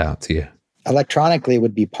that stood out to you? Electronically, it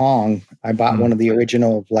would be Pong. I bought one of the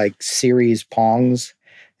original series Pongs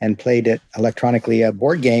and played it electronically.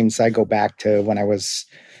 Board games, I go back to when I was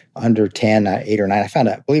under 10, 8 or 9.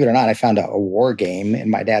 Believe it or not, I found a war game in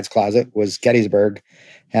my dad's closet. It was Gettysburg.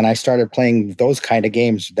 And I started playing those kind of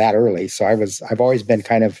games that early. So I've always been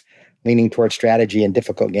kind of leaning towards strategy and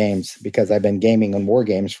difficult games because I've been gaming on war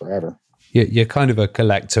games forever. You're kind of a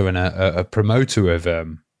collector and a promoter of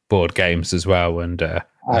board games as well. And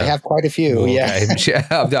I have quite a few. Yeah,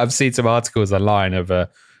 I've seen some articles online of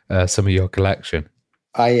some of your collection.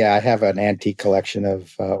 I have an antique collection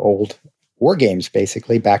of old war games,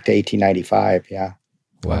 basically back to 1895. Yeah.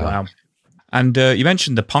 Wow. And you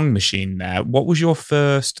mentioned the Pong machine there. What was your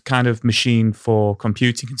first kind of machine for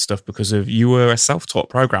computing and stuff? Because you were a self-taught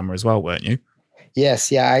programmer as well, weren't you?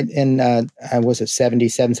 Yes. Yeah. I was at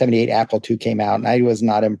 77, 78, Apple II came out, and I was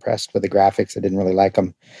not impressed with the graphics. I didn't really like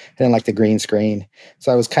them. I didn't like the green screen.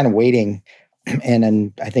 So I was kind of waiting. And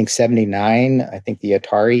in, I think, 79, I think the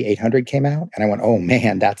Atari 800 came out. And I went, oh,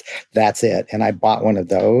 man, that's it. And I bought one of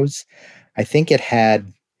those. I think it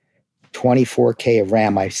had 24K of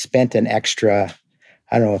RAM. I spent an extra,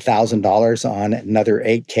 I don't know, $1,000 on another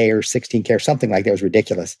 8K or 16K or something like that. It was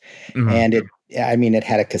ridiculous. Mm-hmm. And it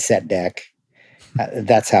had a cassette deck.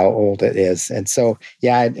 That's how old it is. And so,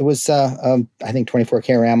 yeah, it was, I think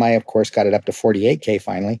 24K RAM. I, of course, got it up to 48K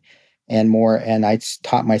finally and more. And I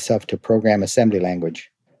taught myself to program assembly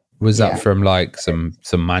language. Was that from like some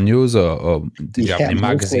manuals or did you have any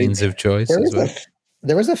magazines of choice as well?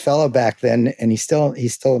 There was a fellow back then, and he's still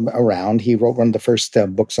around. He wrote one of the first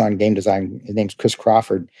books on game design. His name's Chris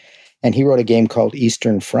Crawford, and he wrote a game called East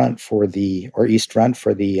Front for the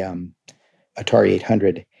Atari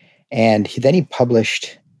 800, and then he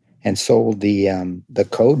published and sold the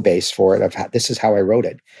code base for it of this is how I wrote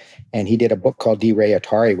it. And he did a book called D-Ray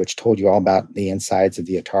Atari, which told you all about the insides of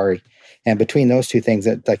the Atari. And between those two things,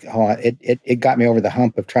 it got me over the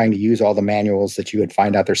hump of trying to use all the manuals that you would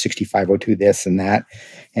find out there, 6502 this and that.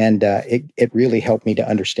 And it really helped me to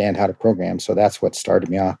understand how to program. So that's what started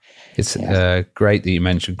me off. It's great that you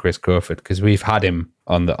mentioned Chris Crawford, because we've had him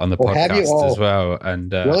on the podcast as well.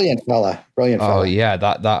 And brilliant fella. Oh yeah,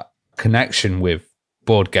 that connection with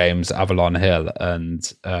board games, Avalon Hill,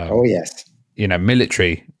 and yes,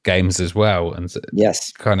 military games as well, and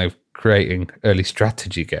yes, kind of creating early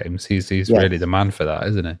strategy games. He's really the man for that,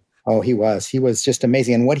 isn't he? Oh, he was just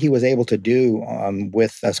amazing. And what he was able to do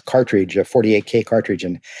with a cartridge, a 48K cartridge,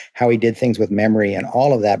 and how he did things with memory and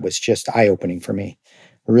all of that was just eye-opening for me.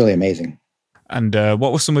 Really amazing. And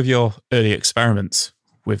what were some of your early experiments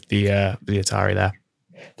with the Atari there?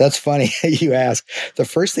 That's funny you ask. The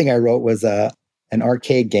first thing I wrote was an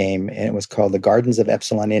arcade game, and it was called The Gardens of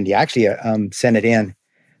Epsilon India. I actually sent it in.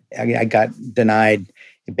 I got denied.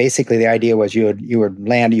 Basically, the idea was you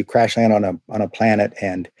would crash land on a planet,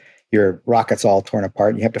 and your rocket's all torn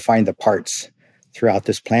apart. And you have to find the parts throughout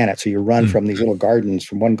this planet. So you run from these little gardens,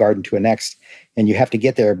 from one garden to the next, and you have to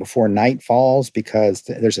get there before night falls because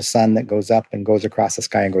there's a sun that goes up and goes across the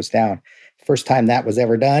sky and goes down. First time that was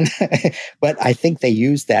ever done, but I think they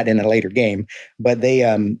used that in a later game. But they,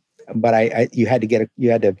 you had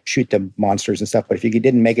to shoot the monsters and stuff. But if you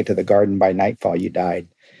didn't make it to the garden by nightfall, you died.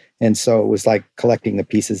 And so it was like collecting the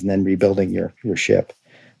pieces and then rebuilding your ship.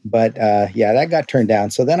 But that got turned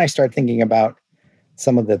down. So then I started thinking about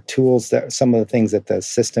some of the things that the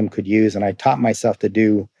system could use. And I taught myself to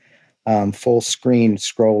do full screen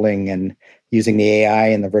scrolling and using the AI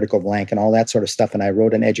and the vertical blank and all that sort of stuff. And I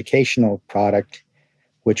wrote an educational product,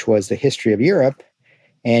 which was the history of Europe.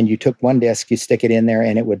 And you took one disc, you stick it in there,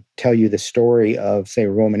 and it would tell you the story of, say,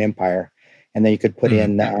 Roman Empire. And then you could put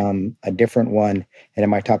in a different one, and it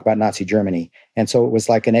might talk about Nazi Germany. And so it was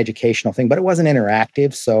like an educational thing, but it wasn't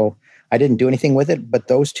interactive. So I didn't do anything with it. But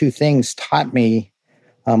those two things taught me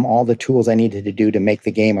all the tools I needed to do to make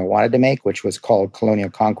the game I wanted to make, which was called Colonial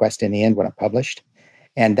Conquest in the end when it published.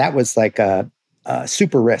 And that was like a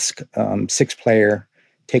super risk 6-player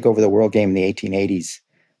take over the world game in the 1880s.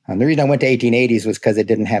 The reason I went to 1880s was because it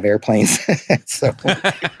didn't have airplanes. So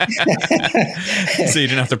you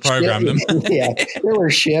didn't have to program them. Yeah, there were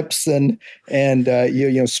ships and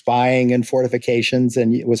spying and fortifications,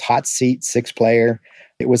 and it was hot seat 6-player.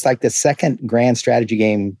 It was like the second grand strategy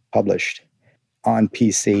game published on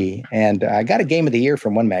PC, and I got a Game of the Year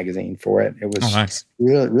from one magazine for it. It was nice.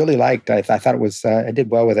 Really liked. I thought it was. I did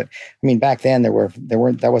well with it. I mean, back then that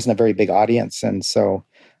wasn't a very big audience, and so.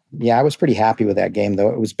 Yeah, I was pretty happy with that game, though.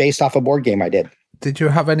 It was based off a board game I did. Did you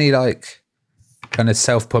have any kind of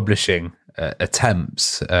self-publishing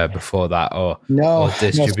attempts before that, or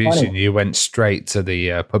distribution? You went straight to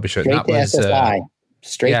the publisher. Straight to SSI.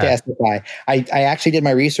 To SSI. I actually did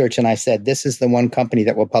my research, and I said, this is the one company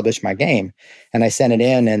that will publish my game. And I sent it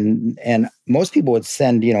in, and most people would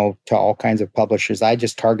send, to all kinds of publishers. I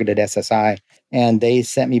just targeted SSI. And they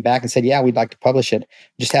sent me back and said, yeah, we'd like to publish it.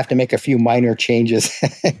 Just have to make a few minor changes.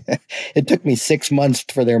 It took me 6 months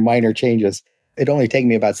for their minor changes. It only took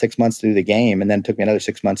me about 6 months to do the game, and then it took me another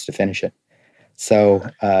 6 months to finish it. So,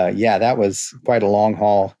 that was quite a long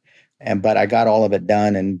haul. But I got all of it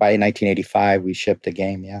done. And by 1985, we shipped the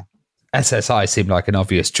game. Yeah. SSI seemed like an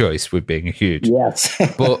obvious choice with being a huge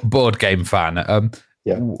board game fan.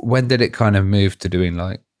 When did it kind of move to doing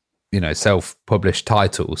self-published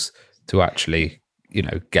titles? To actually,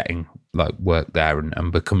 getting work there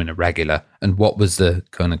and becoming a regular, and what was the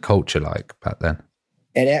kind of culture like back then?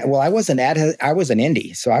 And I was an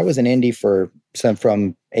indie, so I was an indie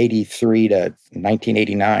from 83 to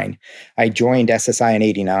 1989. I joined SSI in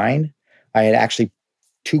 89. I had actually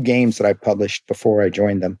 2 games that I published before I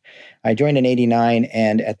joined them. I joined in 89,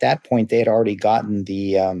 and at that point they had already gotten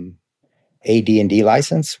the AD&D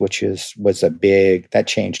license, which was that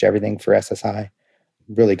changed everything for SSI.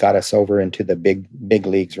 Really got us over into the big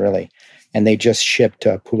leagues, really. And they just shipped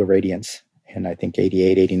Pool of Radiance in, I think,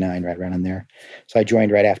 88, 89, right around in there. So I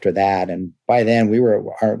joined right after that. And by then we were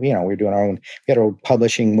doing our own, we had a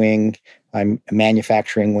publishing wing, a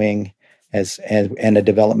manufacturing wing and a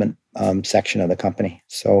development section of the company.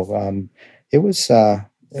 So it was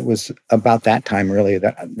about that time really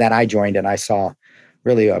that I joined, and I saw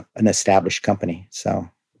really an established company. So.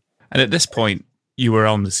 And at this point, you were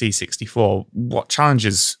on the C64. What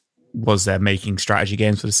challenges was there making strategy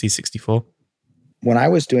games for the C64? When I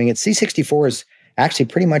was doing it, C64 actually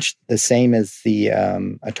pretty much the same as the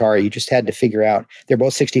Atari. You just had to figure out, they're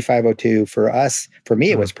both 6502. For us, for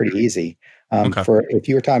me, it was pretty easy. Okay. For if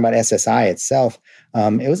you were talking about SSI itself,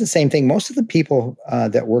 it was the same thing. Most of the people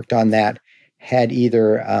that worked on that had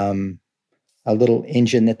either a little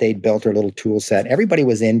engine that they'd built or a little tool set. Everybody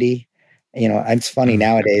was indie. It's funny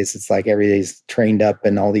nowadays. It's like everybody's trained up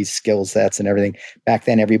in all these skill sets and everything. Back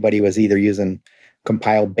then, everybody was either using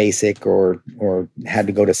Compile Basic or had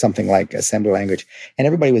to go to something like assembly language, and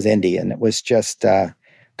everybody was indie. And it was just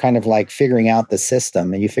kind of like figuring out the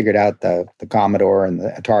system. And you figured out the Commodore and the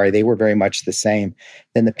Atari. They were very much the same.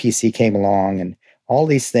 Then the PC came along, and all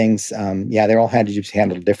these things. They all had to just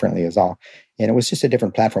handled differently as all. And it was just a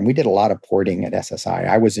different platform. We did a lot of porting at SSI.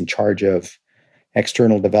 I was in charge of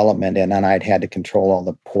external development, and then I'd had to control all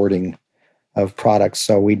the porting of products.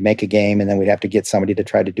 So we'd make a game, and then we'd have to get somebody to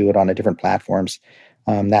try to do it on different platforms.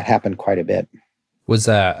 That happened quite a bit. Was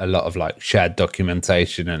there a lot of like shared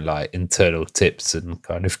documentation and like internal tips and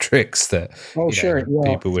kind of tricks that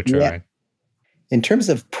people were trying? Yeah. In terms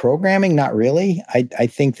of programming, not really. I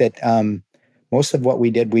think that most of what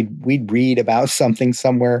we did, we'd read about something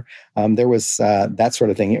somewhere. There was that sort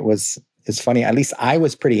of thing. It's funny. At least I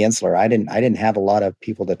was pretty insular. I didn't have a lot of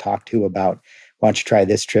people to talk to about, why don't you try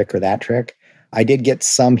this trick or that trick. I did get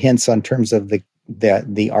some hints on terms of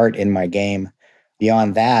the art in my game.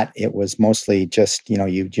 Beyond that, it was mostly just,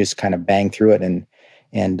 you just kind of bang through it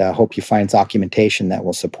and hope you find documentation that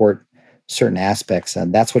will support certain aspects.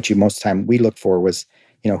 And that's what most of the time we looked for was,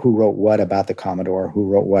 who wrote what about the Commodore, who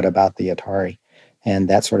wrote what about the Atari, and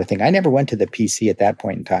that sort of thing. I never went to the PC at that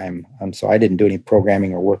point in time, so I didn't do any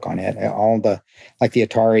programming or work on it. All the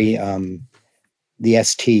Atari, the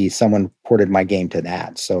ST, someone ported my game to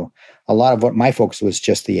that. So a lot of what my focus was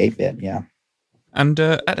just the 8-bit, yeah. And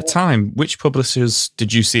at the time, which publishers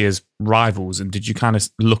did you see as rivals, and did you kind of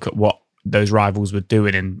look at what those rivals were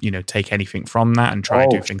doing and take anything from that and try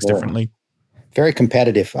to do things differently? Very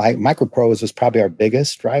competitive. Microprose was probably our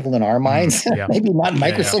biggest rival in our minds. Maybe not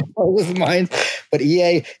Microsoft's minds, but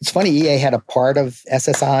EA. It's funny. EA had a part of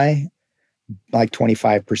SSI, like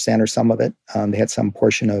 25% or some of it. They had some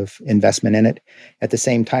portion of investment in it. At the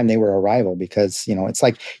same time, they were a rival because it's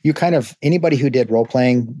like anybody who did role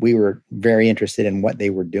playing, we were very interested in what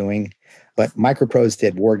they were doing. But Microprose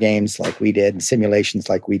did war games like we did, and simulations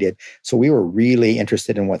like we did. So we were really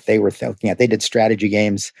interested in what they were looking at. They did strategy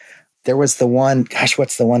games. There was the one,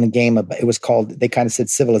 what's the one game? It was called, they kind of said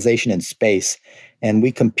Civilization in Space. And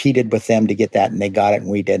we competed with them to get that, and they got it and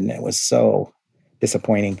we didn't. It was so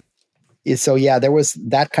disappointing. So yeah, there was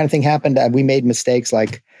that kind of thing happened. We made mistakes.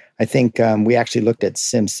 Like, I think we actually looked at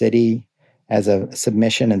SimCity as a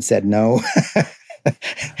submission and said no.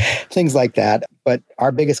 Things like that. But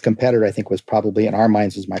our biggest competitor, I think, was probably in our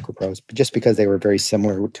minds was Microprose, just because they were very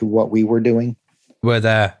similar to what we were doing. Were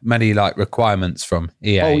there many requirements from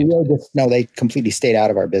EA? Oh, no, they completely stayed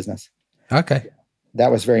out of our business. Okay.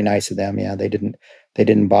 That was very nice of them. Yeah, they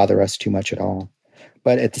didn't bother us too much at all.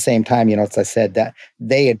 But at the same time, as I said, that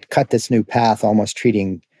they had cut this new path, almost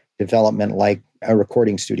treating development like a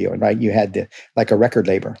recording studio, right? You had like a record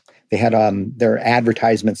label. They had their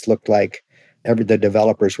advertisements looked like the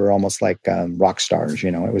developers were almost like rock stars.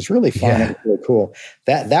 It was really fun. Yeah. It was really cool.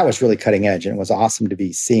 That was really cutting edge, and it was awesome to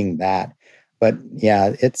be seeing that. But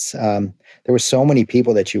yeah, it's there were so many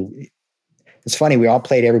people that it's funny, we all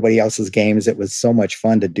played everybody else's games. It was so much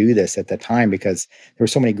fun to do this at the time because there were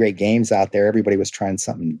so many great games out there. Everybody was trying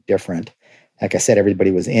something different. Like I said,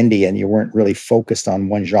 everybody was indie, and you weren't really focused on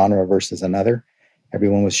one genre versus another.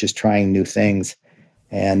 Everyone was just trying new things.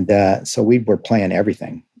 And so we were playing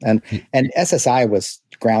everything. And SSI was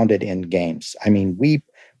grounded in games. I mean,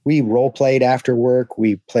 we role played after work.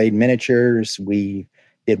 We played miniatures. We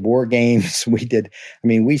did war games.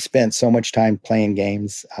 We spent so much time playing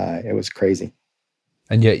games. It was crazy.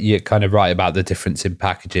 And yet you're kind of right about the difference in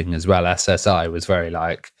packaging as well. SSI was very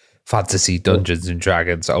like fantasy, Dungeons and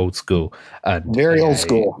Dragons, old school. And very old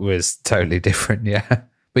school. Was totally different, yeah.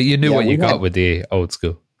 But you knew what you got with the old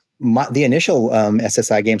school. The initial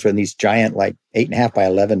SSI games were in these giant, like 8.5 by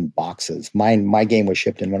 11 boxes. My game was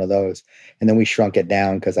shipped in one of those, and then we shrunk it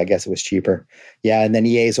down because I guess it was cheaper. Yeah, and then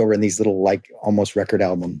EA's over in these little, like, almost record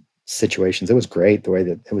album situations. It was great the way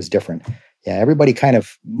that it was different. Yeah, everybody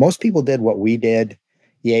most people did what we did.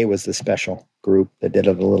 EA was the special group that did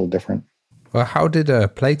it a little different. Well, how did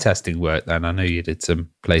playtesting work then? I know you did some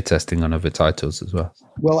playtesting on other titles as well.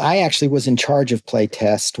 Well, I actually was in charge of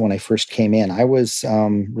playtest when I first came in. I was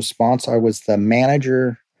I was the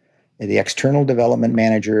manager, the external development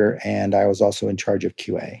manager, and I was also in charge of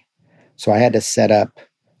QA. So I had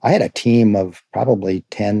a team of probably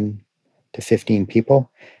 10 to 15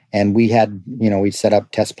 people. And we had, we set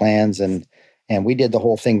up test plans and we did the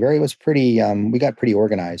whole thing. It was pretty, we got pretty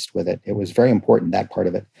organized with it. It was very important, that part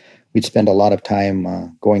of it. We'd spend a lot of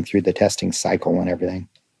time going through the testing cycle and everything.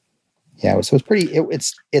 Yeah, so it's pretty,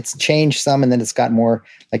 it's changed some, and then it's got more,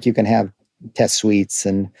 like you can have test suites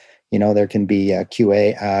and, there can be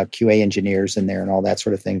QA engineers in there and all that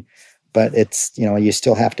sort of thing. But it's, you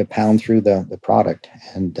still have to pound through the product.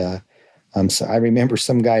 And so I remember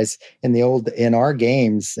some guys in our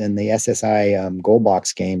games, in the SSI Gold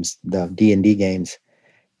Box games, the D&D games,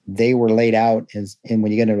 they were laid out and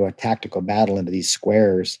when you get into a tactical battle into these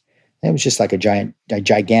squares, it was just like a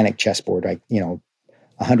gigantic chessboard, like,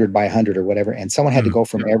 100 by 100 or whatever. And someone had to go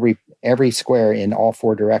from every square in all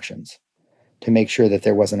four directions to make sure that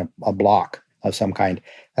there wasn't a block of some kind.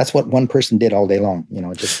 That's what one person did all day long,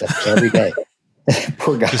 just every day.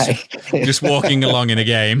 Poor guy. Just walking along in a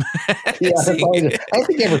game. Yeah, I don't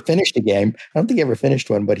think he ever finished a game. I don't think he ever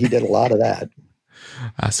finished one, but he did a lot of that.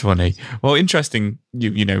 That's funny. Well, interesting,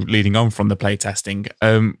 leading on from the playtesting,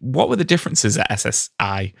 what were the differences at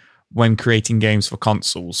SSI when creating games for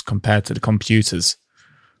consoles compared to the computers?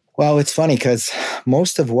 Well, it's funny because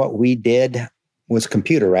most of what we did was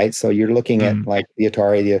computer, right? So you're looking at like the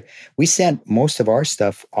Atari. We sent most of our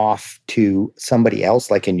stuff off to somebody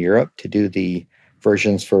else, like in Europe, to do the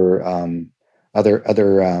versions for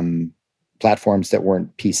other platforms that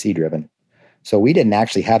weren't PC driven. So we didn't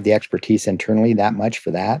actually have the expertise internally that much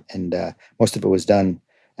for that, and most of it was done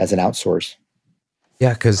as an outsource.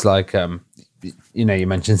 Yeah, because like you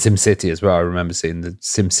mentioned SimCity as well. I remember seeing the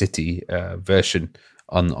SimCity version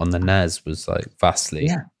on the NES was like vastly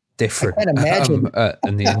different. I can't imagine.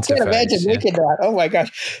 In the I can't imagine making that. Oh my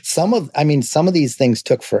gosh! Some of these things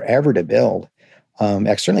took forever to build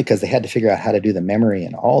externally because they had to figure out how to do the memory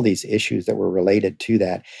and all these issues that were related to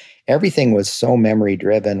that. Everything was so memory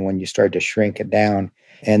driven when you started to shrink it down,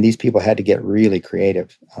 and these people had to get really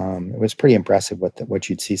creative. It was pretty impressive what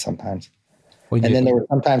you'd see sometimes. Well, and then there were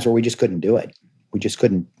some times where we just couldn't do it. We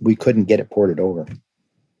couldn't get it ported over.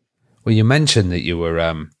 Well, you mentioned that you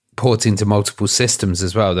were porting to multiple systems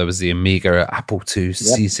as well. There was the Amiga, Apple II,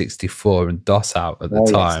 C64, and DOS out at the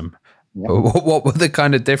time. Yes. Yep. What were the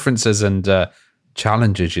kind of differences and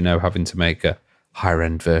challenges, having to make a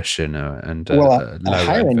higher-end version a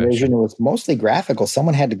higher-end version was mostly graphical.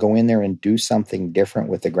 Someone had to go in there and do something different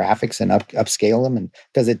with the graphics and upscale them. And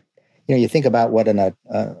because you think about what a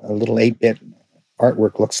little 8-bit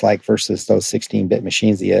artwork looks like versus those 16-bit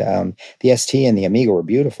machines. The ST and the Amiga were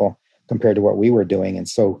beautiful compared to what we were doing. And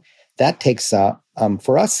so that takes,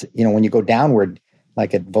 for us, when you go downward,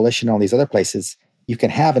 like at Volition and all these other places, you can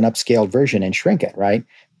have an upscaled version and shrink it, right?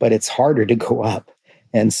 But it's harder to go up.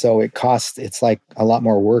 And so it's like a lot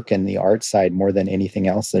more work in the art side more than anything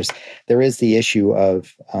else. There is the issue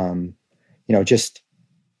of, I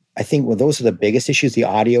think those are the biggest issues. The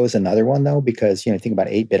audio is another one though, because, think about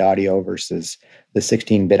 8-bit audio versus the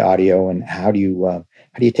 16-bit audio, and how do you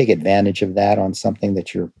take advantage of that on something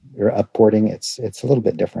that you're upporting? It's a little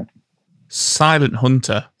bit different. Silent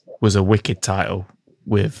Hunter was a wicked title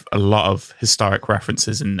with a lot of historic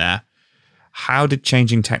references in there. How did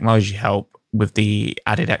changing technology help with the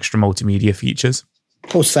added extra multimedia features?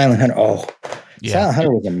 Oh, Silent Hunter. Oh, yeah. Silent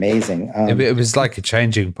Hunter was amazing. It was like a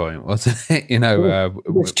changing point, wasn't it?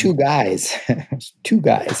 It was two guys. Two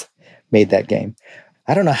guys made that game.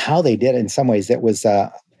 I don't know how they did it. In some ways, it was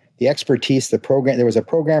the expertise, the program. There was a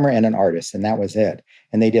programmer and an artist, and that was it.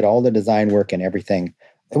 And they did all the design work and everything.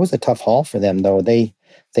 It was a tough haul for them, though. They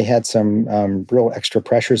had some real extra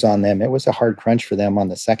pressures on them. It was a hard crunch for them on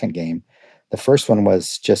the second game. The first one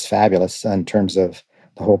was just fabulous in terms of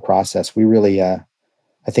the whole process. We really, I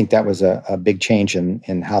think that was a big change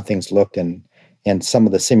in how things looked, and some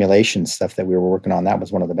of the simulation stuff that we were working on. That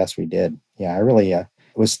was one of the best we did. Yeah, I really, it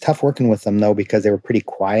was tough working with them though, because they were pretty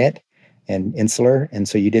quiet and insular. And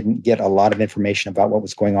so you didn't get a lot of information about what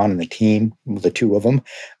was going on in the team, the two of them.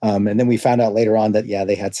 And then we found out later on that,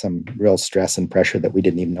 they had some real stress and pressure that we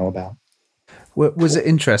didn't even know about. Was it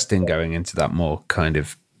interesting going into that more kind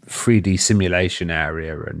of 3D simulation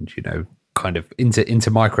area and, kind of into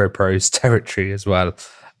microprose territory as well,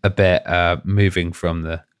 a bit, moving from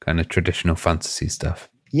the kind of traditional fantasy stuff?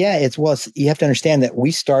 Yeah, you have to understand that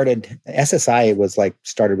SSI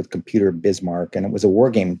started with Computer Bismarck, and it was a war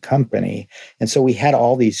game company. And so we had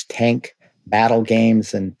all these tank battle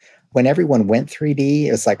games. And when everyone went 3D,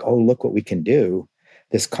 it's like, oh, look what we can do.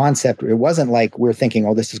 This concept, it wasn't like we're thinking,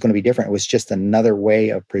 oh, this is going to be different. It was just another way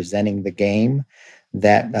of presenting the game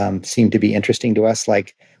that seemed to be interesting to us.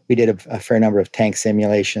 Like we did a fair number of tank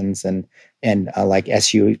simulations and like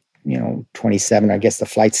 27, I guess, the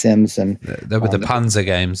flight sims, and there were the Panzer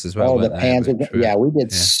games as well. Oh, the Panzer. Yeah, we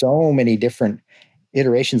did so many different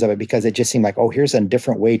iterations of it because it just seemed like, here's a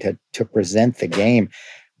different way to present the game.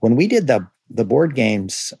 When we did the board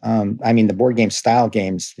games, the board game style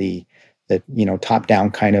games, the top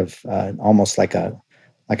down kind of almost like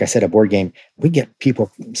I said, a board game, we get people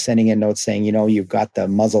sending in notes saying, you've got the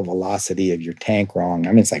muzzle velocity of your tank wrong.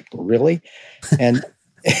 I mean, it's like, really? And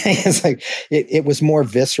it's like, it was more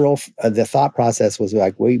visceral. The thought process was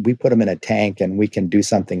like, we put them in a tank and we can do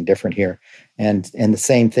something different here. And the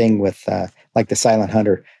same thing with like the Silent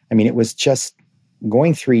Hunter. I mean, it was just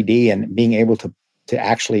going 3D and being able to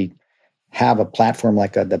actually have a platform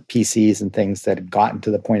like the PCs and things that had gotten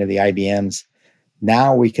to the point of the IBMs.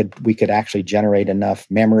 Now we could actually generate enough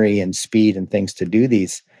memory and speed and things to do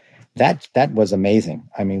these. That was amazing.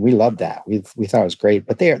 I mean, we loved that. We thought it was great,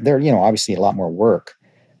 but they're obviously a lot more work.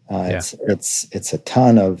 It's a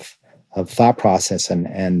ton of thought process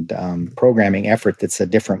and programming effort that's a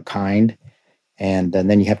different kind. And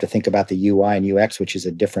then you have to think about the UI and UX, which is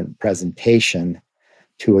a different presentation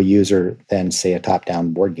to a user than, say, a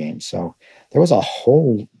top-down board game. So there was a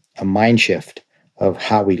mind shift of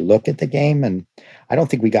how we look at the game. And I don't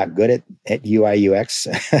think we got good at UI UX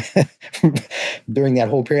during that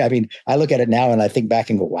whole period. I mean, I look at it now and I think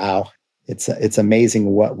back and go, wow, it's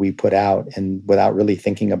amazing what we put out, and without really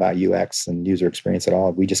thinking about UX and user experience at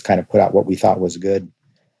all. We just kind of put out what we thought was good,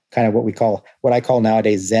 kind of what I call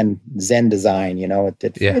nowadays Zen design.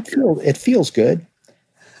 It feels good.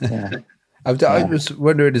 Yeah. I was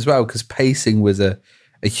wondering as well, because pacing was a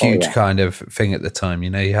huge kind of thing at the time.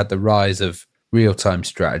 You had the rise of real-time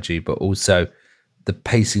strategy, but also the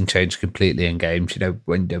pacing changed completely in games,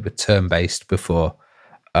 when they were turn-based before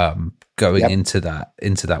going into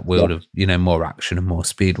that world of, more action and more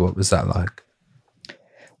speed. What was that like?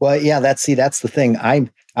 Well, yeah, that's the thing. I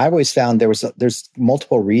always found there's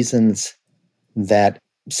multiple reasons that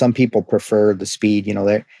some people prefer the speed.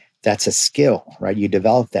 That's a skill, right? You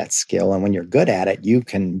develop that skill, and when you're good at it, you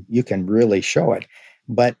can really show it.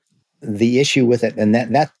 But the issue with it, and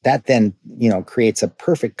that then creates a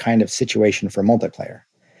perfect kind of situation for multiplayer,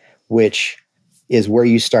 which is where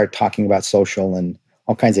you start talking about social and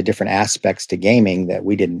all kinds of different aspects to gaming that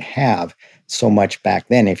we didn't have so much back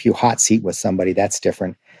then. If you hot seat with somebody, that's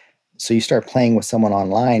different. So you start playing with someone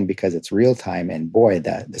online because it's real time, and boy,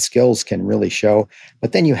 the skills can really show.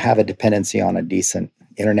 But then you have a dependency on a decent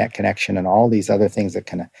internet connection and all these other things that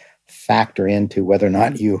kind of factor into whether or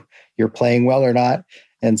not you're playing well or not.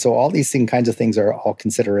 And so all these kinds of things are all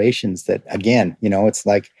considerations that, again, it's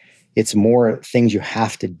like, it's more things you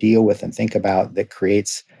have to deal with and think about that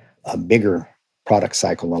creates a bigger product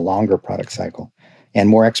cycle, a longer product cycle, and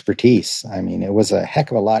more expertise. I mean, it was a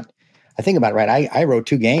heck of a lot. I think about it, right? I wrote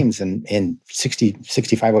 2 games in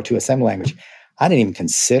 6502 assembly language. I didn't even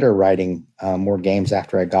consider writing more games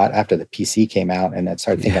after the PC came out, and I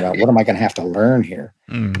started thinking about what am I going to have to learn here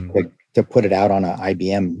to put it out on an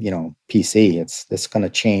IBM, PC. It's going to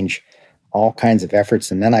change all kinds of efforts,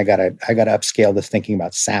 and then I got to upscale this thinking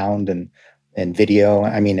about sound and video.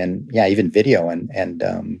 I mean, and even video and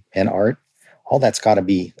art. All that's got to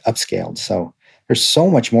be upscaled. So there's so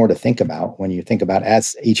much more to think about when you think about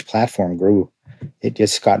as each platform grew. It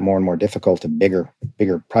just got more and more difficult, and bigger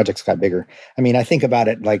projects got bigger. I mean, I think about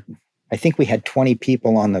it like, I think we had 20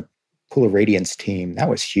 people on the Pool of Radiance team. That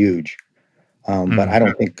was huge. But I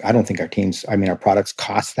don't think our teams, our products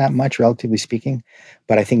cost that much, relatively speaking.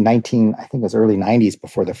 But I think it was early 90s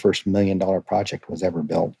before the first $1 million project was ever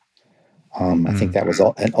built. I think that was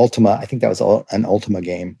an Ultima. I think that was an Ultima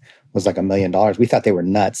game, was like $1 million. We thought they were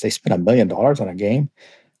nuts. They spent $1 million on a game.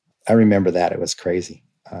 I remember that. It was crazy.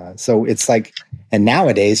 So it's like, and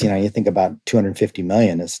nowadays, you think about 250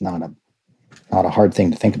 million is not a hard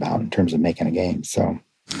thing to think about in terms of making a game. So,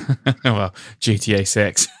 well, GTA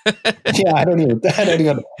 6. Yeah, I don't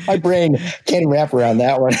even, my brain can't wrap around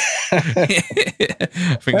that one.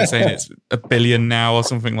 I think they're saying it's $1 billion now or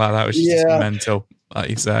something like that, which is just mental,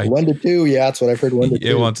 like you say. 1 to 2, yeah, that's what I've heard. 1 to 2.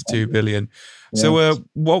 Yeah, 1 to 2 billion. Yeah. So, I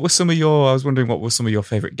was wondering, what were some of your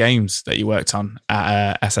favorite games that you worked on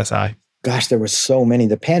at SSI? Gosh, there were so many.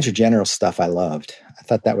 The Panzer General stuff I loved. I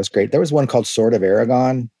thought that was great. There was one called Sword of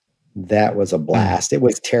Aragon. That was a blast. It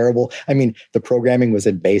was terrible. I mean, the programming was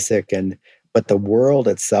in BASIC, but the world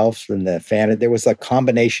itself and there was a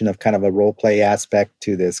combination of kind of a role play aspect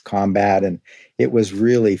to this combat, and it was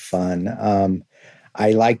really fun.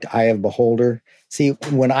 I liked Eye of Beholder. See,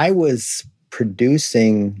 when I was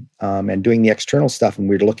producing and doing the external stuff, and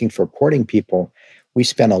we were looking for porting people, we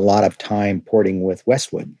spent a lot of time porting with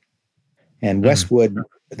Westwood. And Westwood,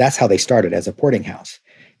 that's how they started, as a porting house.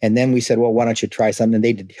 And then we said, well, why don't you try something? And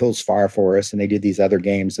they did Hills Far for us, and they did these other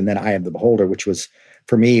games. And then Eye of the Beholder, which was,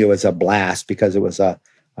 for me, it was a blast because it was a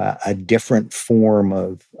different form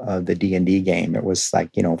of the D&D game. It was like,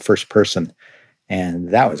 first person. And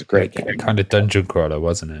that was a great game. Kind of dungeon crawler,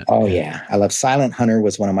 wasn't it? Oh, yeah. I love Silent Hunter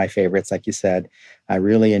was one of my favorites, like you said. I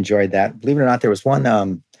really enjoyed that. Believe it or not, there was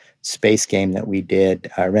one space game that we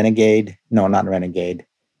did, Renegade. No, not Renegade.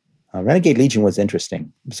 Renegade Legion was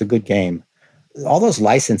interesting. It was a good game. All those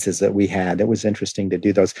licenses that we had, it was interesting to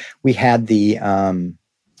do those. We had I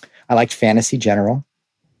liked Fantasy General.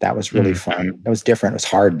 That was really fun. That was different. It was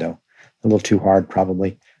hard, though. A little too hard,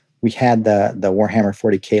 probably. We had the Warhammer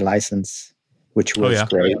 40K license, which was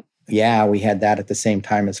great. Yeah, we had that at the same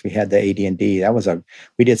time as we had the AD&D.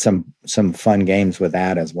 We did some fun games with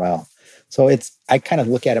that as well. So I kind of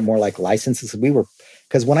look at it more like licenses.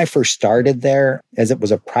 Because when I first started there, as it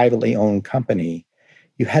was a privately owned company,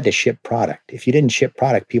 you had to ship product. If you didn't ship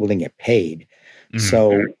product, people didn't get paid.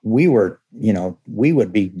 So we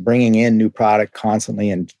would be bringing in new product constantly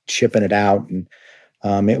and shipping it out. And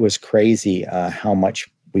it was crazy how much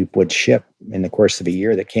we would ship in the course of a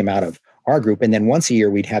year that came out of our group. And then once a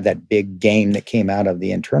year, we'd have that big game that came out of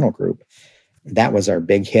the internal group. That was our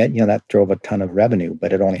big hit. That drove a ton of revenue,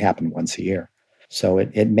 but it only happened once a year. So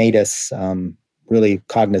it made us really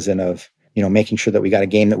cognizant of, making sure that we got a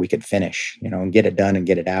game that we could finish, and get it done and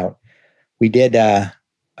get it out. We did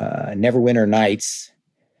Neverwinter Nights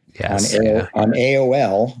on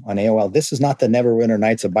AOL. On AOL, this is not the Neverwinter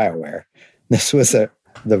Nights of BioWare. This was the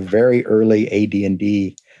very early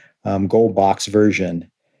AD&D gold box version.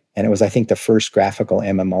 And it was, I think, the first graphical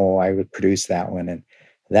MMO I would produce that one. And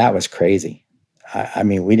that was crazy.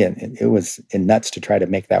 It was nuts to try to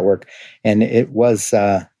make that work. And it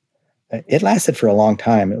lasted for a long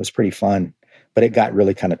time. It was pretty fun, but it got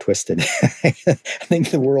really kind of twisted. I think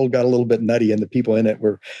the world got a little bit nutty, and the people in it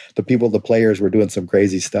the players were doing some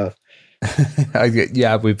crazy stuff.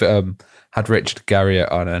 Yeah, we've had Richard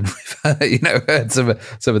Garriott on, and we've heard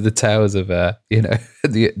some of the tales of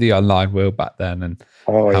the online world back then, and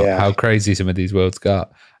how crazy some of these worlds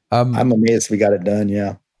got. I'm amazed we got it done.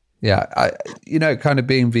 Yeah. Kind of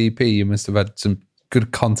being VP, you must have had some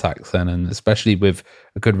good contacts then, and especially with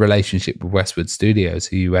a good relationship with Westwood Studios,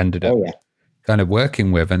 who you ended up kind of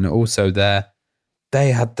working with, and also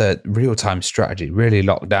they had the real-time strategy really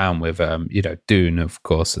locked down with, Dune, of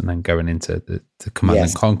course, and then going into the Command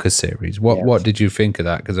and Conquer series. What did you think of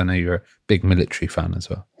that? Because I know you're a big military fan as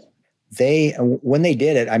well. When they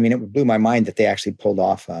did it, it blew my mind that they actually pulled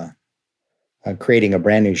off creating a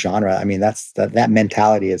brand new genre. That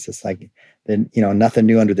mentality is just like, nothing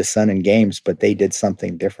new under the sun in games, but they did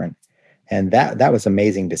something different. And that was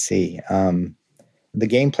amazing to see. The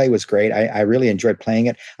gameplay was great. I really enjoyed playing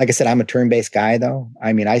it. Like I said, I'm a turn-based guy, though.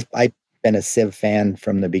 I've been a Civ fan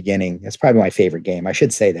from the beginning. It's probably my favorite game. I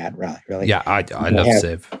should say that, really. Yeah, I love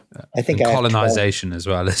Civ. I think Colonization as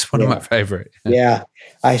well is one of my favorite. Yeah,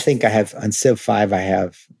 I think I have on Civ 5. I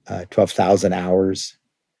have 12,000 hours.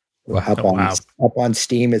 Wow. Up on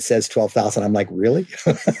Steam, it says 12,000. I'm like, really?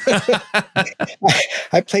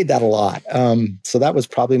 I played that a lot. So that was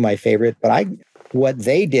probably my favorite. But what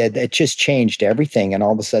they did, it just changed everything. And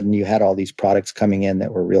all of a sudden you had all these products coming in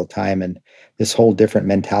that were real time, and this whole different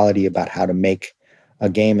mentality about how to make a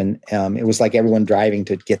game. And it was like everyone driving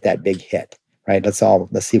to get that big hit, right? Let's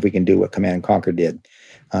see if we can do what Command and Conquer did.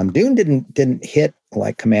 Dune didn't hit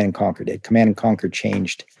like Command and Conquer did. Command and Conquer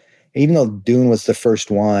changed. Even though Dune was the first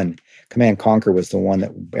one, Command and Conquer was the one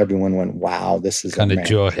that everyone went, wow, this is kind of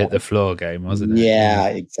jaw hit the floor game, wasn't it? Yeah,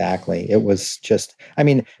 exactly. It was just,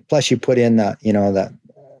 plus you put in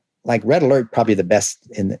like Red Alert, probably the best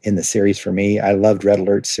in the series for me. I loved Red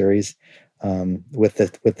Alert series with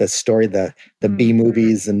the story, the B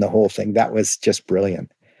movies and the whole thing. That was just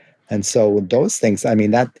brilliant. And so those things,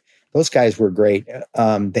 those guys were great.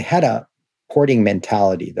 They had a porting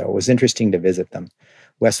mentality, though. It was interesting to visit them.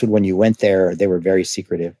 Westwood, when you went there, they were very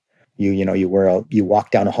secretive. You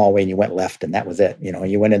walked down a hallway and you went left, and that was it.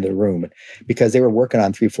 You went into the room because they were working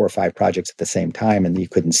on 3, 4, 5 projects at the same time, and you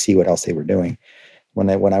couldn't see what else they were doing. When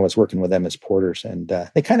I was working with them as porters, and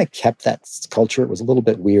they kind of kept that culture. It was a little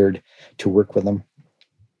bit weird to work with them.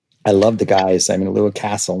 I love the guys. Louis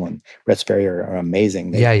Castle and Brett Sperry are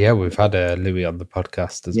amazing. We've had Louis on the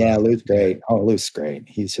podcast as well. Yeah, Louis great. Oh, Louis great.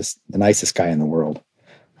 He's just the nicest guy in the world.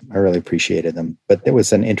 I really appreciated them, but it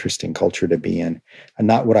was an interesting culture to be in, and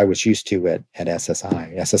not what I was used to at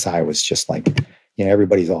SSI. SSI was just like,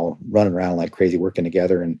 everybody's all running around like crazy, working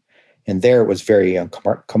together, and there it was very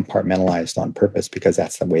compartmentalized on purpose because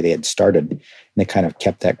that's the way they had started, and they kind of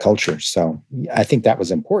kept that culture. So I think that was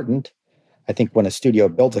important. I think when a studio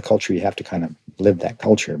builds a culture, you have to kind of live that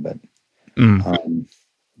culture. But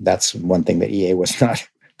that's one thing that EA was not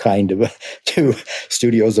kind of to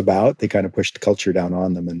studios about. They kind of pushed the culture down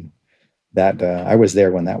on them, and that I was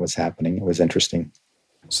there when that was happening. It was interesting.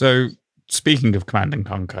 So, speaking of Command and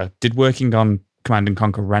Conquer, did working on Command and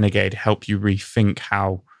Conquer Renegade help you rethink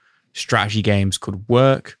how strategy games could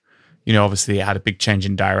work? You know, obviously it had a big change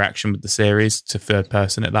in direction with the series to third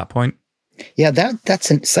person at that point. Yeah,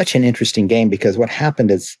 that's such an interesting game, because what happened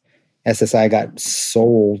is SSI got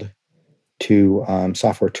sold to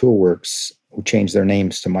Software Toolworks, who changed their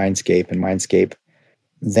names to Mindscape, and Mindscape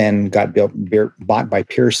then got bought by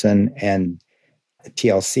Pearson and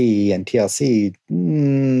TLC, and TLC,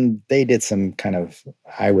 they did some kind of,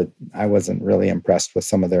 I wasn't really impressed with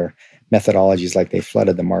some of their methodologies, like they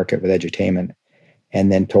flooded the market with edutainment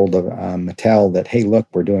and then told Mattel that, hey, look,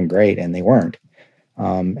 we're doing great, and they weren't.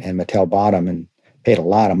 And Mattel bought them and paid a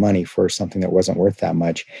lot of money for something that wasn't worth that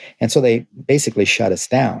much. And so they basically shut us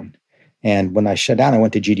down. And when I shut down, I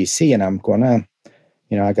went to GDC, and I'm going, I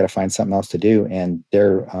got to find something else to do. And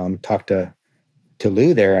there, talked to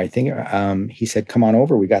Lou there. I think he said, "Come on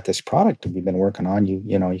over. We got this product that we've been working on.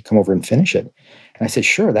 You come over and finish it." And I said,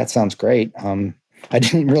 "Sure, that sounds great." I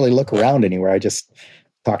didn't really look around anywhere. I just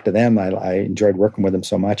talked to them. I enjoyed working with them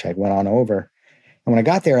so much. I went on over. And when I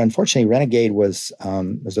got there, unfortunately, Renegade was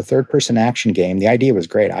a third-person action game. The idea was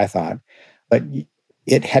great, I thought, but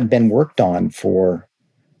it had been worked on for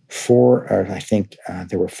I think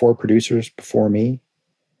there were 4 producers before me,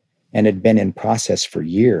 and had been in process for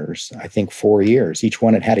years. I think 4 years. Each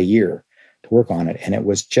one had a year to work on it, and it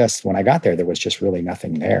was just, when I got there was just really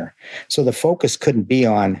nothing there. So the focus couldn't be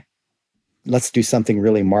on, let's do something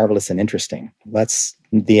really marvelous and interesting.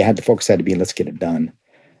 The focus had to be, let's get it done.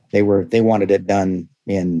 They wanted it done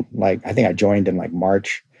in, like, I think I joined in like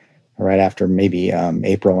March, right after maybe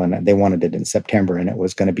April, and they wanted it in September, and it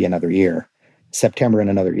was going to be another year. September and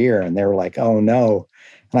another year, and they were like, "Oh no!"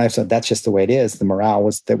 And I said, "That's just the way it is." The morale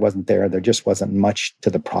wasn't there. There just wasn't much to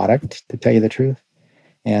the product, to tell you the truth.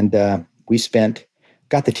 And we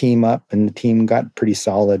got the team up, and the team got pretty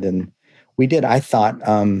solid. And we did. I thought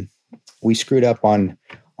we screwed up on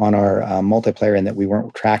our multiplayer, in that we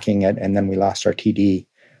weren't tracking it, and then we lost our TD,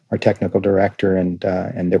 our technical director, and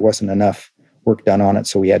there wasn't enough work done on it,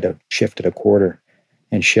 so we had to shift it a quarter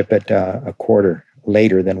and ship it a quarter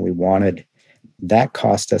later than we wanted. That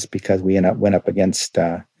cost us, because we went up against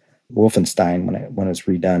Wolfenstein when it was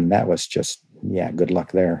redone. That was just, good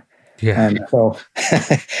luck there. Yeah.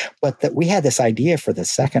 But we had this idea for the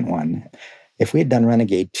second one. If we had done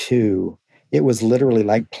Renegade 2, it was literally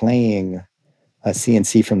like playing a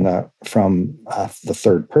CNC from the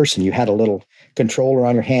third person. You had a little controller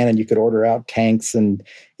on your hand, and you could order out tanks, and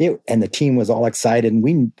the team was all excited. And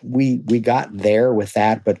we got there with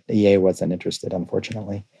that, but EA wasn't interested,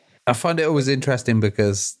 unfortunately. I find it always interesting,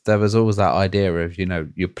 because there was always that idea of,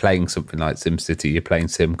 you're playing something like SimCity, you're playing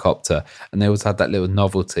SimCopter, and they always had that little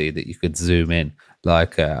novelty that you could zoom in.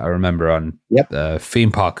 Like I remember on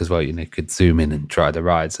Theme Park as well, you could zoom in and try the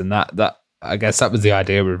rides. And that I guess that was the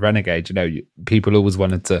idea with Renegade. People always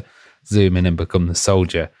wanted to zoom in and become the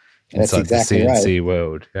soldier inside the CNC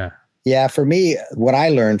world. Yeah. Yeah, for me, what I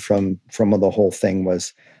learned from the whole thing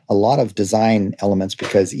was a lot of design elements,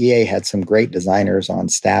 because EA had some great designers on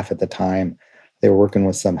staff at the time. They were working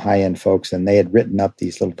with some high-end folks, and they had written up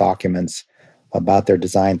these little documents about their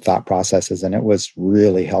design thought processes, and it was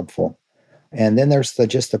really helpful. And then there's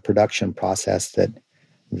just the production process that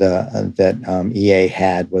EA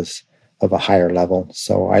had was of a higher level.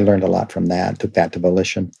 So I learned a lot from that, took that to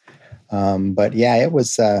Volition. But yeah, it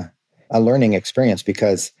was a learning experience,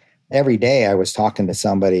 because every day I was talking to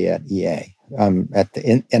somebody at EA.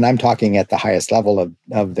 And I'm talking at the highest level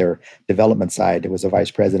of their development side. It was a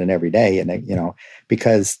vice president every day, and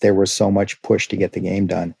because there was so much push to get the game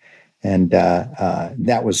done, and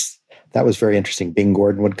that was very interesting. Bing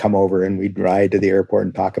Gordon would come over, and we'd ride to the airport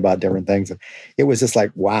and talk about different things. It was just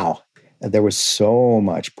like, wow, there was so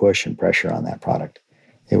much push and pressure on that product.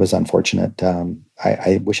 It was unfortunate.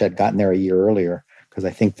 I wish I'd gotten there a year earlier, because I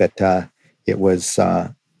think that there was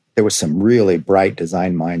some really bright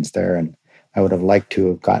design minds there, and I would have liked to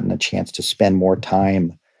have gotten a chance to spend more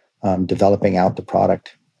time developing out the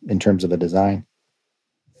product in terms of a design.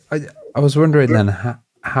 I was wondering then,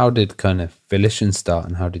 how did kind of Volition start,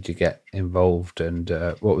 and how did you get involved, and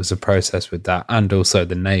what was the process with that, and also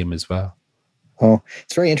the name as well? Oh,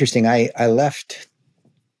 it's very interesting. I left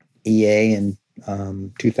EA in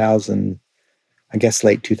 2000, I guess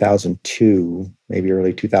late 2002, maybe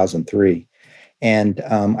early 2003. And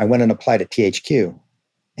I went and applied at THQ.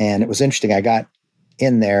 And it was interesting. I got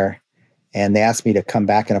in there, and they asked me to come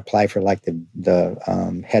back and apply for like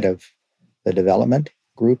the head of the development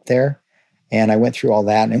group there. And I went through all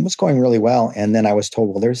that, and it was going really well. And then I was told,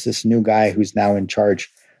 well, there's this new guy who's now in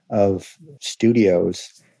charge of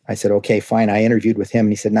studios. I said, okay, fine. I interviewed with him,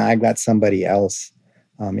 and he said, no, I've got somebody else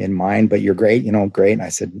in mind, but you're great, great. And I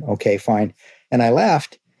said, okay, fine. And I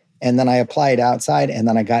left, and then I applied outside, and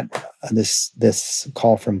then I got this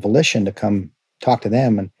call from Volition to come talk to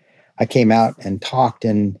them. And I came out and talked,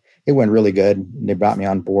 and it went really good. They brought me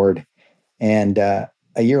on board. And a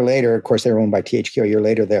year later, of course, they were owned by THQ. A year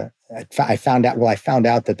later, I found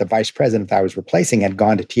out that the vice president I was replacing had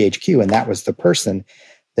gone to THQ, and that was the person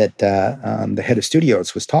that the head of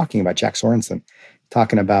studios was talking about, Jack Sorensen,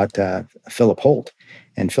 talking about Philip Holt.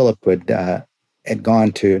 And Philip had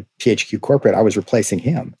gone to THQ Corporate. I was replacing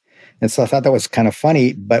him. And so I thought that was kind of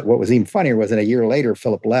funny. But what was even funnier was that a year later,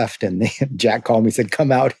 Philip left, and Jack called me and said,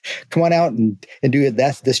 come on out and do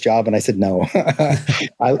this job. And I said, no,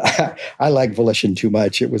 I like Volition too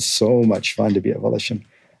much. It was so much fun to be at Volition.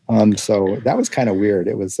 So that was kind of weird.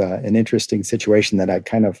 It was an interesting situation that I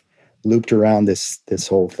kind of looped around this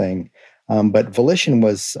whole thing. But Volition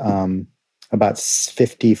was about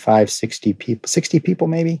 55, 60 people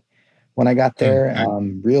maybe when I got there.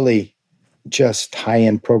 Really just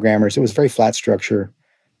high-end programmers. It was very flat structure,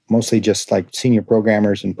 mostly just like senior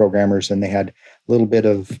programmers, and they had a little bit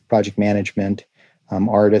of project management,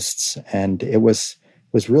 artists, and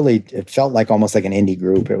it felt like almost like an indie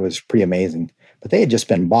group. It was pretty amazing. But they had just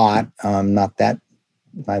been bought,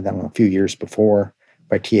 a few years before,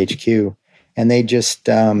 by THQ, and they just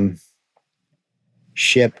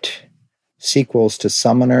shipped sequels to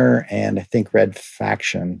Summoner and I think Red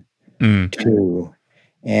Faction 2,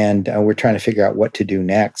 and we're trying to figure out what to do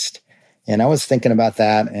next. And I was thinking about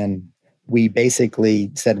that, and we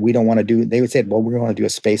basically said we don't want to do. They would say, "Well, we're going to do a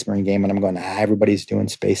Space Marine game," and I'm going, everybody's doing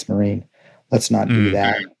Space Marine. Let's not do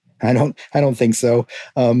that. I don't think so.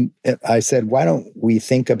 I said, why don't we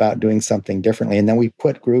think about doing something differently? And then we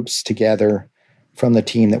put groups together from the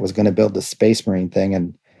team that was going to build the Space Marine thing.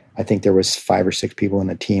 And I think there was 5 or 6 people in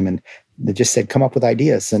the team, and they just said, come up with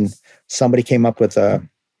ideas. And somebody came up with a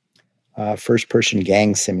first-person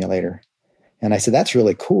gang simulator. And I said, that's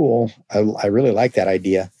really cool. I really like that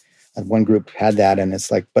idea. And one group had that, and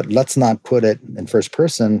it's like, but let's not put it in first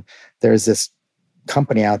person. There's this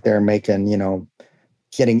company out there making,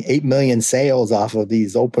 getting 8 million sales off of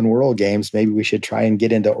these open world games. Maybe we should try and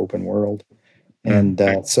get into open world. And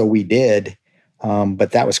so we did.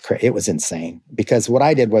 But that was it was insane, because what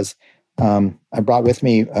I did was I brought with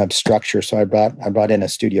me a structure. So I brought in a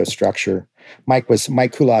studio structure. Mike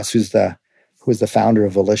Kulas, who's the founder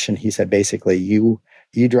of Volition. He said, basically, you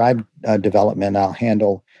drive development. I'll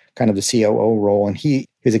handle kind of the COO role. And he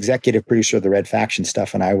was executive producer of the Red Faction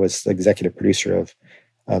stuff, and I was the executive producer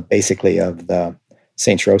of basically of the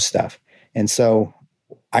Saints Row stuff. And so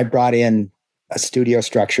I brought in a studio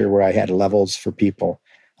structure where I had levels for people,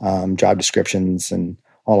 job descriptions and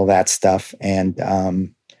all of that stuff, and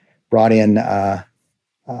brought in a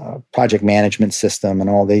project management system and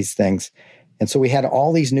all these things. And so we had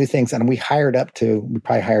all these new things, and we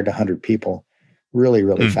probably hired 100 people really,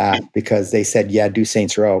 really fast, because they said, yeah, do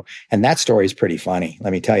Saints Row. And that story is pretty funny.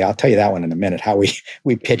 Let me tell you, I'll tell you that one in a minute, how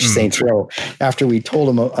we pitched Saints Row after we told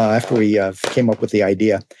them, after we came up with the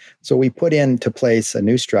idea. So we put into place a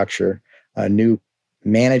new structure, a new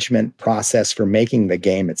management process for making the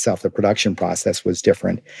game itself. The production process was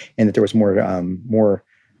different, and that there was more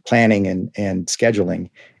planning and scheduling.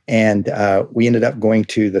 And we ended up going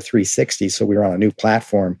to the 360. So we were on a new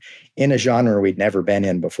platform in a genre we'd never been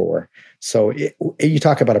in before. So you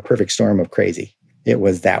talk about a perfect storm of crazy. It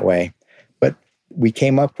was that way. But we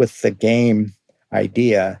came up with the game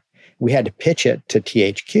idea. We had to pitch it to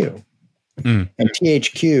THQ. And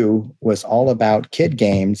THQ was all about kid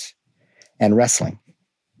games and wrestling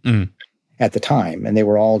at the time. And they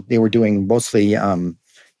were doing mostly,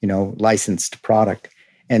 licensed product.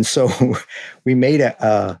 And so we made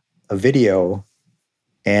a video,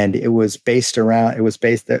 and the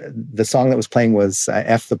song that was playing was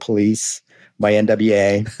F the Police by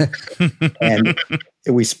NWA. And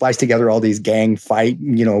we spliced together all these gang fight,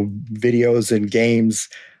 videos and games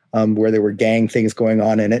where there were gang things going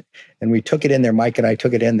on in it. And we took it in there, Mike and I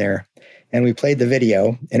took it in there, and we played the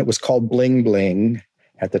video, and it was called Bling Bling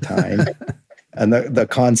at the time. And the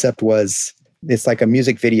concept was, it's like a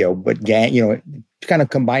music video, but gang, kind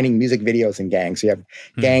of combining music videos and gangs. So you have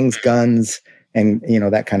gangs, guns, and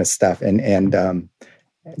that kind of stuff, and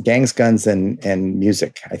gangs, guns, and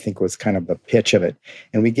music, I think, was kind of the pitch of it.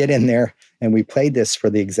 And we get in there, and we played this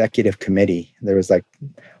for the executive committee. There was like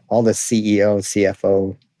all the CEO,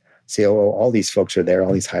 CFO, COO, all these folks are there,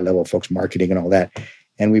 all these high-level folks, marketing and all that.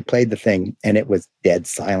 And we played the thing, and it was dead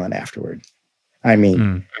silent afterward. I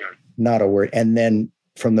mean, not a word. And then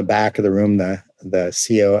from the back of the room, the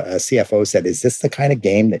CFO said, "Is this the kind of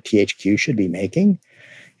game that THQ should be making?"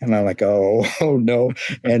 And I'm like, oh no.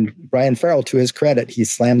 And Brian Farrell, to his credit, he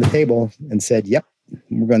slammed the table and said, "Yep,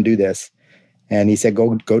 we're going to do this." And he said,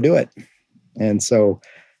 go do it. And so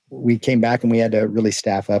we came back and we had to really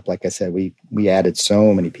staff up. Like I said, we added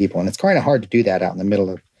so many people, and it's kind of hard to do that out in the middle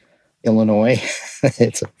of Illinois.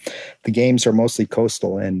 The games are mostly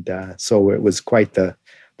coastal. And so it was quite the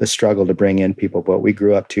struggle to bring in people, but we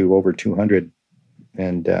grew up to over 200,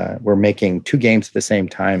 and we're making 2 games at the same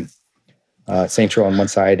time. Saints Row on one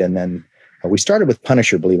side, and then we started with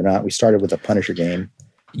Punisher. Believe it or not, we started with a Punisher game.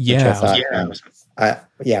 Yeah,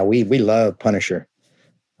 we love Punisher.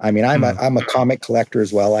 I mean, I'm a comic collector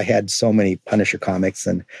as well. I had so many Punisher comics,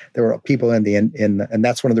 and there were people in and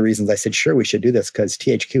that's one of the reasons I said, sure, we should do this, because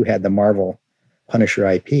THQ had the Marvel Punisher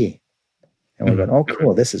IP, and we're going, oh,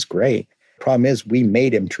 cool, this is great. Problem is, we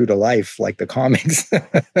made him true to life, like the comics.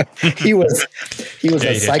 he was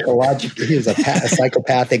a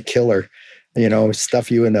psychopathic killer.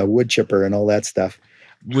 Stuff you in a wood chipper and all that stuff.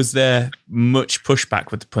 Was there much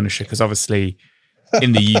pushback with the Punisher? Because obviously,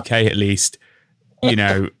 in the UK at least,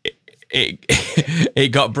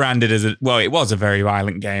 it got branded as it was a very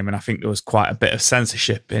violent game, and I think there was quite a bit of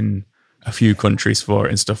censorship in a few countries for it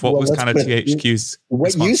and stuff. What was kind of THQ's?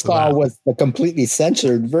 What you saw was the completely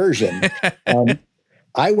censored version.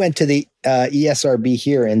 I went to the ESRB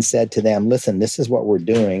here and said to them, "Listen, this is what we're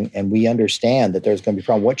doing, and we understand that there's going to be a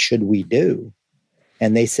problem. What should we do?"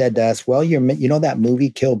 And they said to us, "Well, you know that movie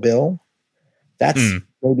Kill Bill? That's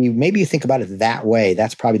maybe you think about it that way.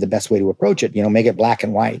 That's probably the best way to approach it. Make it black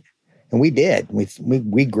and white." And we did.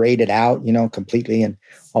 We graded out, completely and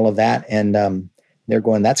all of that. And they're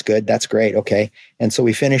going, "That's good. That's great. Okay." And so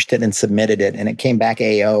we finished it and submitted it, and it came back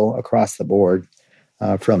AO across the board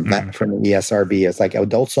from the ESRB. It's like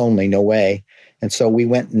adults only, no way. And so we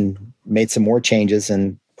went and made some more changes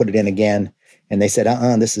and put it in again. And they said,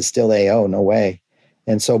 this is still AO, no way.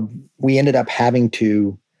 And so we ended up having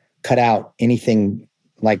to cut out anything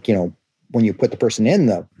like, when you put the person in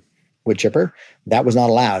the wood chipper, that was not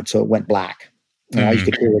allowed. So it went black. And all you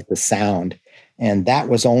could hear was the sound. And that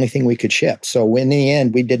was the only thing we could ship. So in the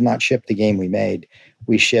end, we did not ship the game we made.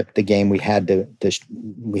 We shipped the game we had to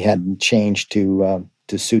change to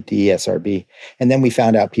suit the ESRB. And then we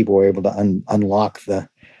found out people were able to unlock the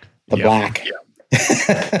black. Yeah.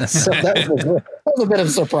 So that was a bit of a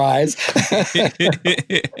surprise.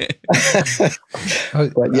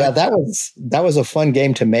 But yeah, that was a fun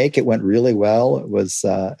game to make. It went really well. It was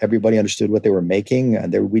everybody understood what they were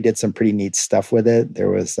making. We did some pretty neat stuff with it. There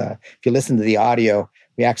was if you listen to the audio,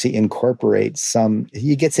 we actually incorporate some.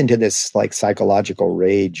 He gets into this like psychological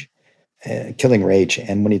rage, killing rage,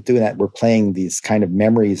 and when you do that, we're playing these kind of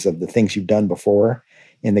memories of the things you've done before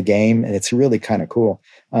in the game, and it's really kind of cool.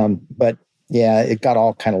 But yeah, it got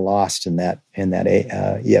all kind of lost in that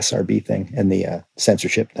ESRB thing and the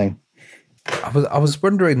censorship thing. I was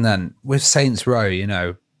wondering then, with Saints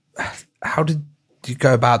Row, how did you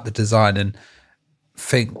go about the design and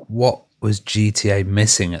think what was GTA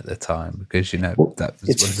missing at the time? Because that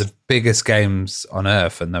was one of the biggest games on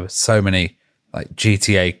earth, and there were so many like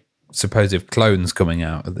GTA supposed clones coming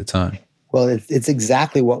out at the time. Well, it's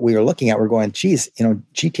exactly what we were looking at. We're going, geez,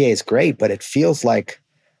 GTA is great, but it feels like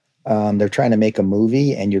they're trying to make a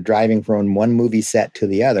movie, and you're driving from one movie set to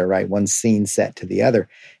the other, right? One scene set to the other.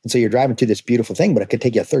 And so you're driving to this beautiful thing, but it could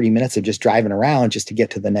take you 30 minutes of just driving around just to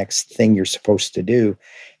get to the next thing you're supposed to do.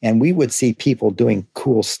 And we would see people doing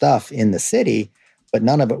cool stuff in the city, but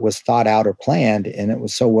none of it was thought out or planned. And it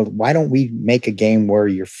was why don't we make a game where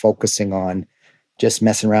you're focusing on just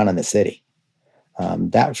messing around in the city?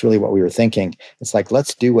 That was really what we were thinking. It's like,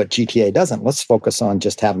 let's do what GTA doesn't. Let's focus on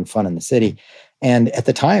just having fun in the city. And at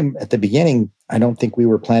the beginning, I don't think we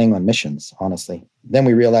were planning on missions, honestly. Then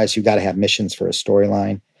we realized you got to have missions for a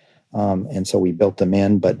storyline. And so we built them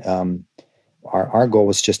in. But our goal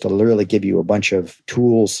was just to literally give you a bunch of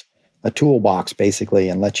tools, a toolbox, basically,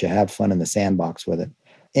 and let you have fun in the sandbox with it.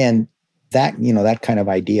 And that, that kind of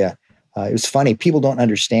idea, it was funny. People don't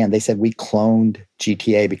understand. They said we cloned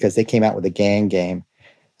GTA because they came out with a gang game.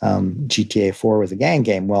 GTA 4 was a gang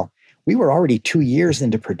game. Well, we were already 2 years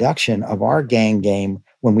into production of our gang game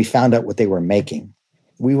when we found out what they were making.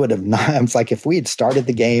 We would have not, it's like if we had started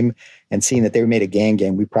the game and seen that they made a gang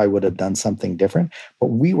game, we probably would have done something different. But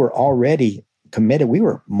we were already committed. We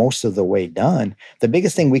were most of the way done. The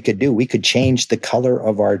biggest thing we could do, we could change the color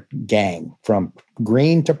of our gang from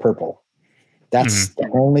green to purple. That's the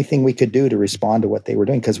only thing we could do to respond to what they were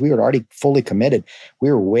doing, because we were already fully committed. We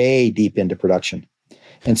were way deep into production.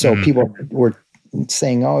 And so people were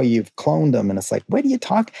saying, oh, you've cloned them. And it's like, what do you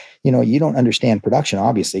talk? You don't understand production,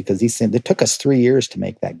 obviously, because it took us 3 years to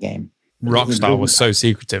make that game. Rockstar was so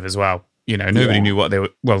secretive as well. Nobody knew what they were.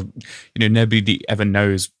 Well, nobody ever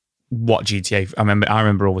knows what GTA. I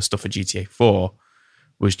remember all the stuff for GTA 4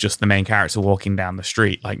 was just the main character walking down the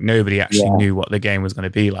street. Like, nobody actually knew what the game was going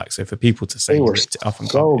to be like. So for people to say they were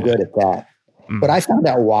so good at that. But I found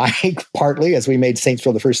out why, partly as we made Saints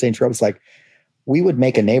Row, the first Saints Row, it's like we would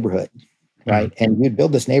make a neighborhood, right? And you'd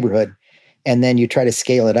build this neighborhood, and then you try to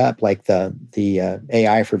scale it up, like the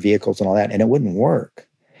AI for vehicles and all that, and it wouldn't work.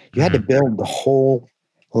 You had to build the whole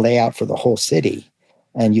layout for the whole city,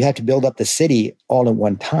 and you have to build up the city all at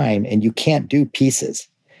one time, and you can't do pieces.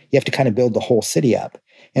 You have to kind of build the whole city up.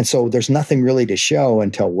 And so there's nothing really to show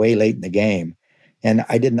until way late in the game. And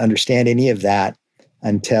I didn't understand any of that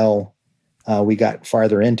until we got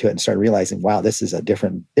farther into it and started realizing, wow, this is a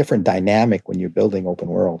different dynamic when you're building open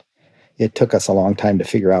world. It took us a long time to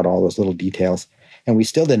figure out all those little details, and we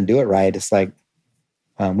still didn't do it right. It's like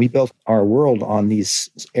we built our world on these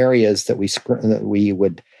areas that we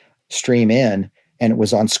would stream in, and it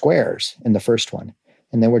was on squares in the first one.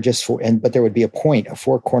 And then we're just but there would be a point, a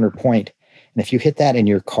 4-corner point. And if you hit that in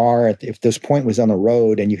your car, if this point was on the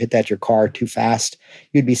road and you hit that your car too fast,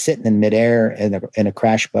 you'd be sitting in midair in a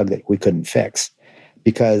crash bug that we couldn't fix,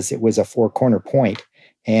 because it was a 4-corner point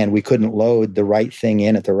and we couldn't load the right thing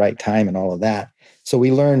in at the right time and all of that. So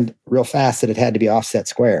we learned real fast that it had to be offset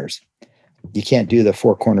squares. You can't do the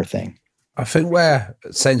 4-corner thing. I think where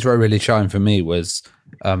Saints Row really shined for me was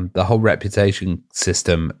the whole reputation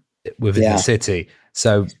system within the city.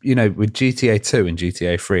 So, with GTA 2 and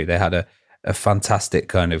GTA 3, they had a fantastic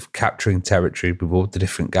kind of capturing territory with all the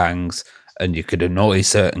different gangs, and you could annoy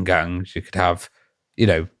certain gangs. You could have,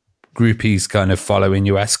 groupies kind of following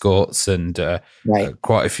you, escorts, and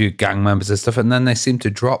quite a few gang members and stuff. And then they seemed to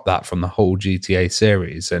drop that from the whole GTA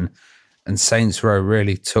series. And Saints Row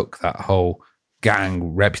really took that whole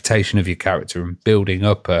gang reputation of your character and building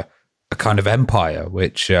up a kind of empire,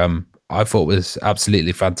 which I thought was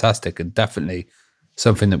absolutely fantastic and definitely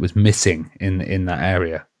something that was missing in that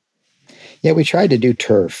area. Yeah, we tried to do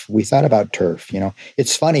turf. We thought about turf.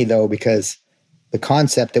 It's funny though, because the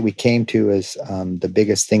concept that we came to is the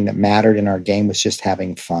biggest thing that mattered in our game was just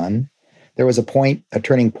having fun. There was a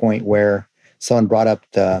turning point where someone brought up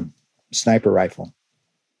the sniper rifle,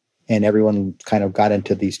 and everyone kind of got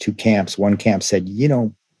into these two camps. One camp said,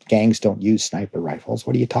 gangs don't use sniper rifles.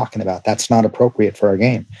 What are you talking about? That's not appropriate for our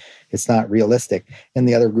game. It's not realistic. And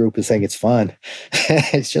the other group is saying it's fun.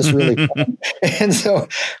 It's just really fun. And so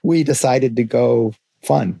we decided to go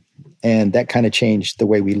fun. And that kind of changed the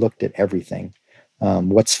way we looked at everything.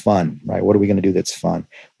 What's fun, right? What are we going to do that's fun?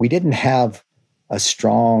 We didn't have a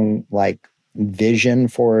strong vision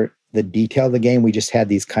for the detail of the game. We just had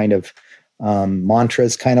these kind of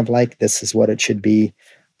mantras, kind of like, this is what it should be,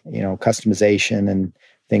 customization and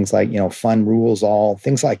things like, fun rules, all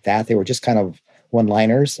things like that. They were just kind of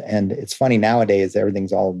one-liners. And it's funny nowadays,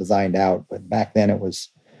 everything's all designed out. But back then it was,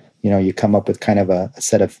 you come up with kind of a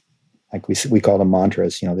set of, like we call them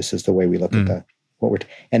mantras. This is the way we look at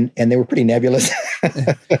and they were pretty nebulous.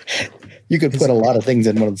 You could put a lot of things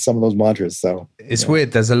in some of those mantras. So it's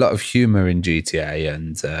weird. There's a lot of humor in GTA,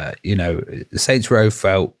 and Saints Row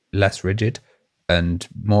felt less rigid and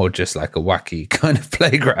more just like a wacky kind of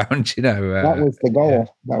playground. That was the goal. Yeah.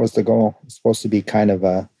 That was the goal. It's supposed to be kind of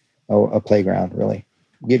a playground, really.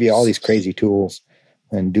 Give you all these crazy tools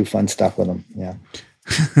and do fun stuff with them. Yeah.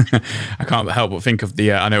 I can't help but think of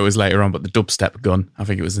I know it was later on, but the dubstep gun. I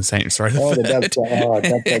think it was in Saints Row. The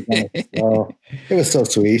dubstep gun. Oh, it was so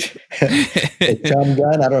sweet. The chum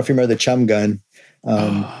gun. I don't know if you remember the chum gun.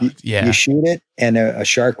 You shoot it, and a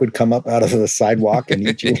shark would come up out of the sidewalk and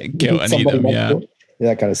eat you. Kill any of them,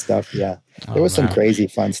 that kind of stuff. Yeah, there was some crazy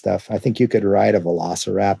fun stuff. I think you could ride a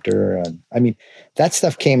velociraptor. That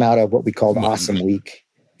stuff came out of what we called Awesome Week.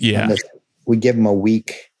 Yeah, we give them a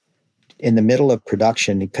week in the middle of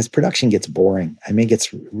production, because production gets boring.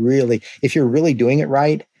 It's really, if you're really doing it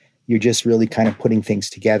right, you're just really kind of putting things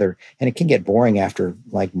together, and it can get boring after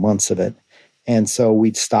months of it. And so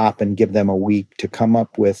we'd stop and give them a week to come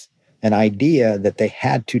up with an idea that they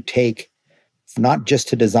had to take, not just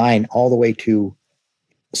to design, all the way to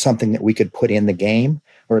something that we could put in the game,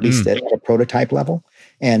 or at least at a prototype level.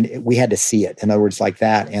 And we had to see it, in other words, like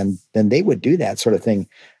that. And then they would do that sort of thing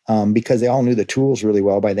because they all knew the tools really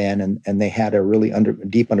well by then. And they had a really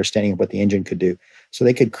deep understanding of what the engine could do. So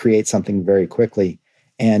they could create something very quickly.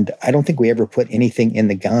 And I don't think we ever put anything in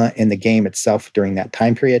the game itself during that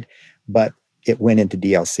time period, but it went into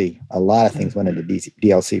DLC. A lot of things went into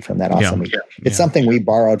DLC from that awesome week. It's something we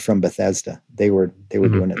borrowed from Bethesda. They were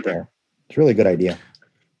doing it there. It's a really good idea.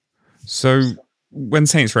 So when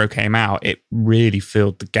Saints Row came out, it really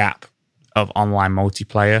filled the gap of online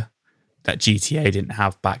multiplayer that GTA didn't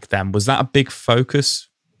have back then. Was that a big focus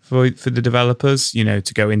for the developers,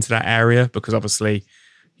 to go into that area? Because obviously,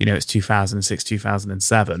 it's 2006,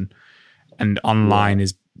 2007, and online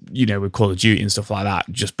is, with Call of Duty and stuff like that,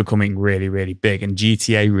 just becoming really, really big. And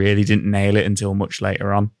GTA really didn't nail it until much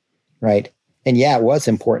later on. Right. And yeah, it was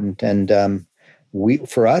important. And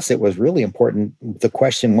for us, it was really important. The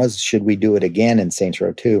question was, should we do it again in Saints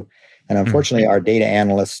Row 2? And unfortunately, our data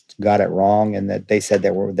analysts got it wrong, and that they said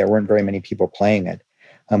there weren't very many people playing it.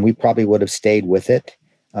 We probably would have stayed with it.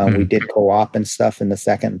 We did co-op and stuff in the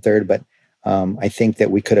second and third, but I think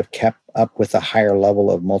that we could have kept up with a higher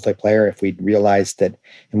level of multiplayer if we'd realized that.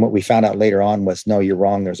 And what we found out later on was, no, you're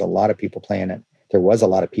wrong. There's a lot of people playing it. There was a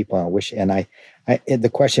lot of people.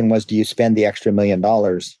 The question was, do you spend the extra $1 million,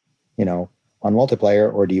 on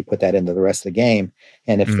multiplayer, or do you put that into the rest of the game?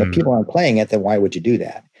 And if the people aren't playing it, then why would you do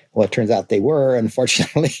that? Well, it turns out they were.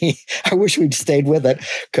 Unfortunately, I wish we'd stayed with it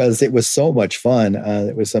because it was so much fun.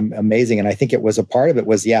 It was amazing. And I think it was a part of it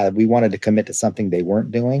was, we wanted to commit to something they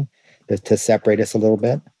weren't doing to separate us a little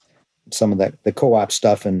bit. Some of the co-op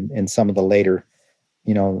stuff and some of the later,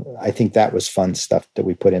 I think that was fun stuff that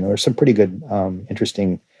we put in. There were some pretty good,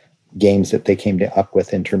 interesting games that they came up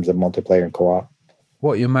with in terms of multiplayer and co-op.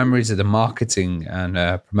 What are your memories of the marketing and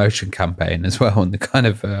promotion campaign as well, and the kind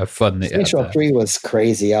of fun that Saints Row 3 was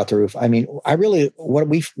crazy out the roof. I mean,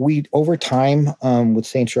 we over time with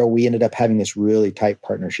Saints Row, we ended up having this really tight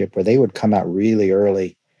partnership where they would come out really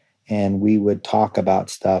early, and we would talk about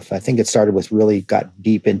stuff. I think it started with really got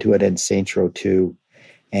deep into it in Saints Row 2,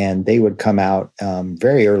 and they would come out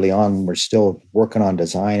very early on when we're still working on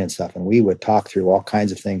design and stuff, and we would talk through all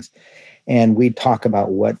kinds of things. And we'd talk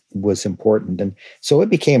about what was important. And so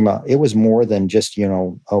it was more than just,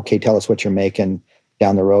 okay, tell us what you're making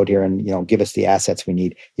down the road here and, give us the assets we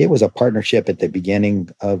need. It was a partnership at the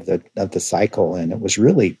beginning of the cycle. And it was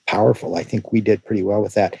really powerful. I think we did pretty well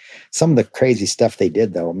with that. Some of the crazy stuff they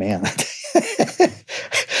did though, man,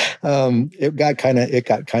 it got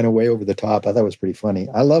kind of way over the top. I thought it was pretty funny.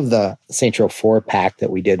 I love the Saints Row 4 pack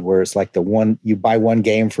that we did where it's like you buy one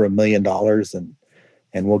game for $1 million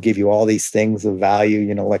and we'll give you all these things of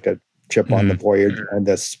value, like a trip on the Voyager and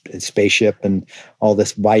the spaceship and all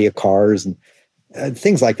this, buy you cars and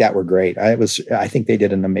things like that were great. I think they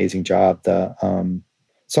did an amazing job. Some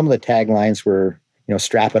of the taglines were,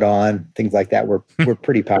 strap it on, things like that were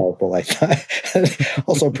pretty powerful. I thought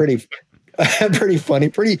also pretty funny,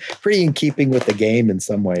 pretty in keeping with the game in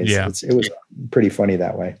some ways. Yeah. It was pretty funny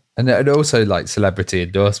that way. And also like celebrity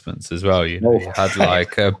endorsements as well. You had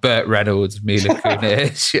like Burt Reynolds, Mila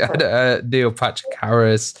Kunis, you had Neil Patrick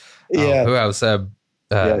Harris. Who else? Hulk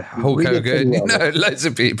Hogan. Well, loads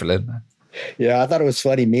of people in there. Yeah, I thought it was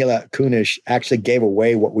funny. Mila Kunis actually gave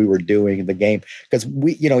away what we were doing in the game because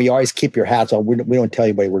you always keep your hats on. We don't tell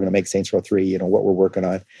anybody we're going to make Saints Row 3. What we're working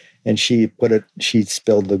on, and she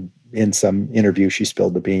spilled in some interview. She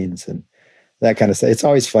spilled the beans and that kind of stuff. It's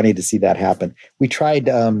always funny to see that happen. We tried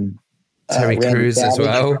Terry Crews as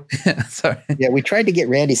well. Sorry. Yeah, we tried to get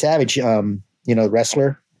Randy Savage, the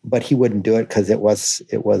wrestler, but he wouldn't do it because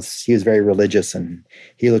he was very religious and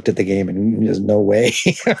he looked at the game and there's no way.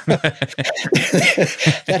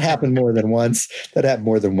 That happened more than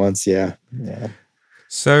once. Yeah.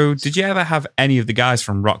 So did you ever have any of the guys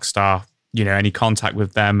from Rockstar, any contact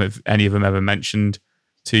with them? Have any of them ever mentioned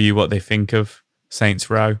to you what they think of Saints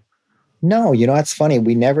Row? No, it's funny.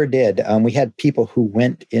 We never did. We had people who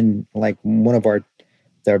went in, like one of our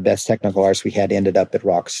best technical artists we had ended up at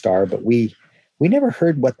Rockstar, but we never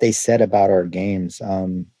heard what they said about our games.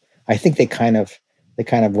 I think they kind of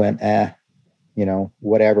went,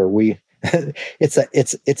 whatever.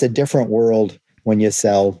 It's a different world when you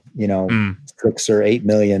sell, 6 or 8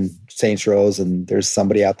 million Saints Rows, and there's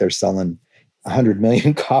somebody out there selling 100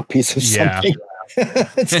 million copies of something.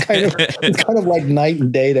 It's kind of like night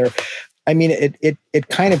and day there. I mean,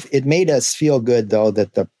 it made us feel good though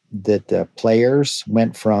that the players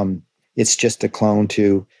went from it's just a clone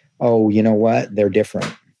to, oh, you know what, they're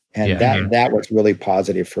different, and that was really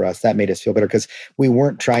positive for us. That made us feel better because we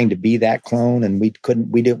weren't trying to be that clone, and we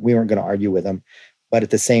weren't going to argue with them, but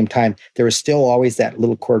at the same time, there was still always that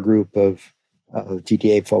little core group of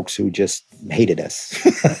GTA folks who just hated us.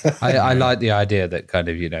 I like the idea that kind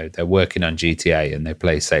of, they're working on GTA and they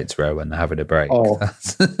play Saints Row when they're having a break. Oh,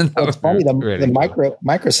 it's funny.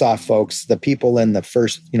 Microsoft folks, the people in the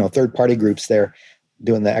first, third party groups there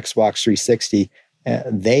doing the Xbox 360,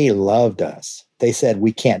 They loved us. They said,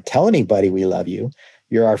 we can't tell anybody we love you.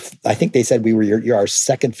 I think they said you're our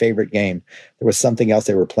second favorite game. There was something else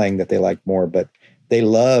they were playing that they liked more, but they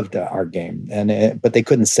loved our game, but they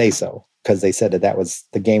couldn't say so because they said that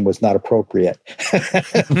the game was not appropriate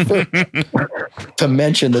to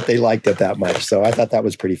mention that they liked it that much. So I thought that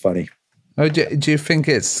was pretty funny. Oh, do you think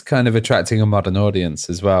it's kind of attracting a modern audience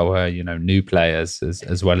as well, where, new players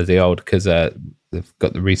as well as the old, because they've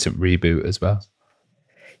got the recent reboot as well?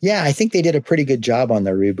 Yeah, I think they did a pretty good job on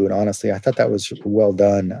their reboot, honestly. I thought that was well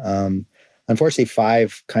done. Unfortunately,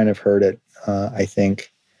 5 kind of hurt it, I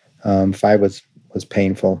think. 5 was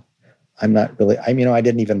painful. I'm not really, I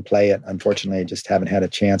didn't even play it. Unfortunately, I just haven't had a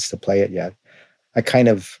chance to play it yet. I kind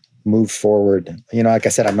of moved forward. Like I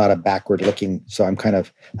said, I'm not a backward looking, so I'm kind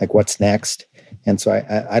of like, what's next? And so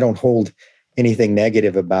I don't hold anything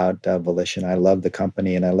negative about Volition. I love the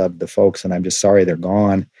company and I love the folks, and I'm just sorry they're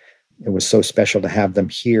gone. It was so special to have them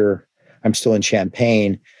here. I'm still in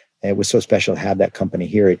Champaign. It was so special to have that company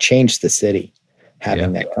here. It changed the city,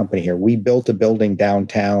 having that company here. We built a building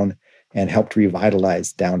downtown and helped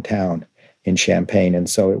revitalize downtown in Champaign. And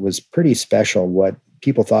so it was pretty special what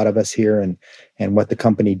people thought of us here and what the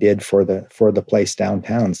company did for the place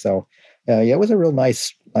downtown. So it was a real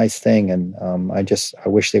nice thing. And I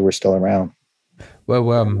wish they were still around.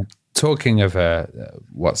 Well, talking of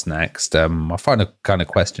what's next, my final kind of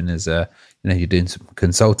question is, you're doing some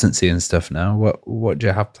consultancy and stuff now. What do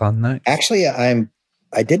you have planned next? Actually,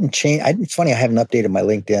 I didn't change. It's funny, I haven't updated my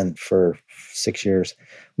LinkedIn for 6 years.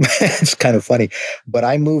 It's kind of funny, but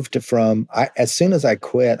I moved as soon as I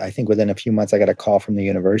quit, I think within a few months, I got a call from the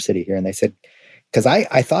university here, and they said, because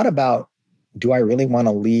I thought about, do I really want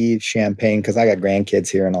to leave Champaign? Because I got grandkids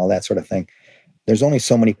here and all that sort of thing. There's only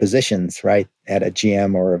so many positions, right, at a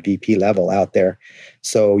GM or a VP level out there.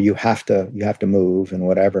 So you have to move and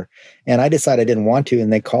whatever. And I decided I didn't want to.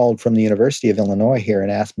 And they called from the University of Illinois here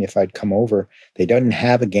and asked me if I'd come over. They didn't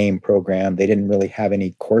have a game program. They didn't really have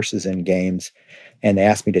any courses in games. And they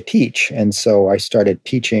asked me to teach. And so I started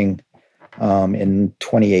teaching in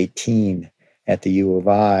 2018 at the U of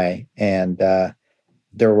I. And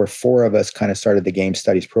there were 4 of us kind of started the game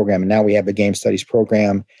studies program. And now we have a game studies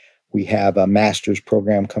program. We have a master's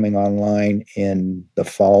program coming online in the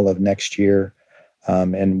fall of next year.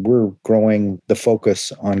 And we're growing the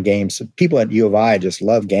focus on games. People at U of I just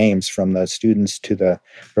love games, from the students to the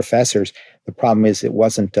professors. The problem is it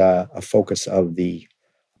wasn't a focus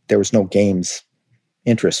there was no games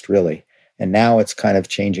interest really. And now it's kind of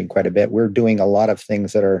changing quite a bit. We're doing a lot of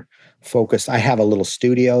things that are focused. I have a little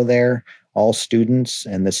studio there, all students,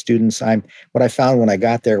 and the students, what I found when I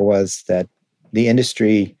got there was that the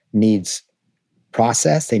industry needs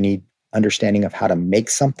process. They need understanding of how to make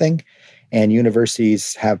something. And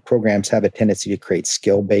universities programs have a tendency to create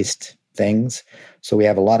skill-based things. So we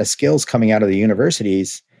have a lot of skills coming out of the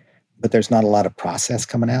universities, but there's not a lot of process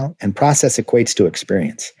coming out. And process equates to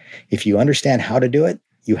experience. If you understand how to do it,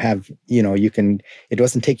 it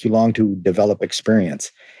doesn't take you long to develop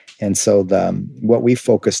experience. And so what we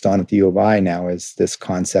focused on at the U of I now is this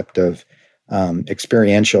concept of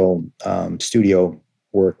experiential studio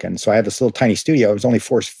work. And so I have this little tiny studio. It was only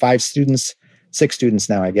 5 students, 6 students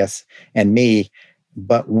now, I guess, and me,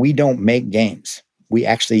 but we don't make games. We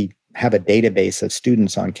actually have a database of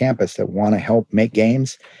students on campus that want to help make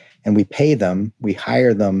games, and we pay them. We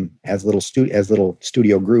hire them as little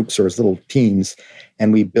studio groups or as little teams,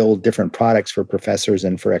 and we build different products for professors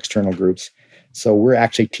and for external groups. So we're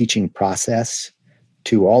actually teaching process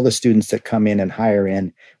to all the students that come in and hire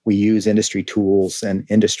in. We use industry tools and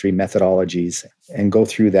industry methodologies and go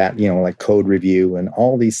through that, like code review and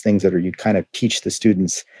all these things that you kind of teach the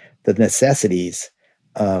students the necessities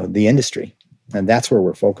of the industry. And that's where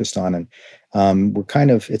we're focused on. And we're kind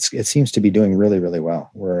of, it seems to be doing really, really well.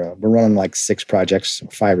 We're running like 5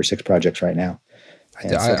 or 6 projects right now. I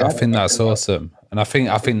think that's awesome. And I think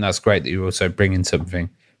that's great that you're also bringing something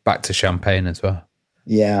back to Champaign as well.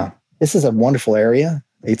 Yeah. This is a wonderful area.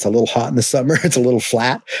 It's a little hot in the summer. It's a little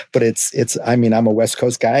flat, but I'm a West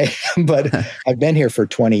Coast guy, but I've been here for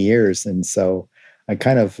 20 years. And so I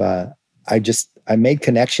kind of, I made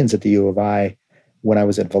connections at the U of I when I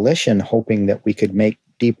was at Volition, hoping that we could make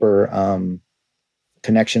deeper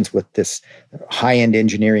connections with this high-end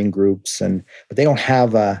engineering groups. But they don't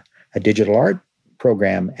have a digital art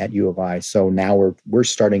program at U of I. So now we're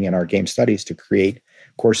starting in our game studies to create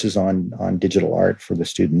courses on digital art for the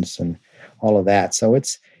students and all of that. So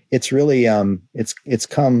it's really it's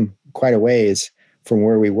come quite a ways from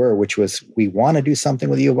where we were, which was we want to do something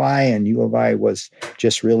with U of I, and U of I was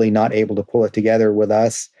just really not able to pull it together with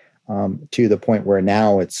us to the point where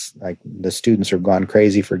now it's like the students are gone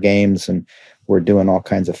crazy for games, and we're doing all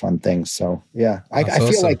kinds of fun things. So yeah, I feel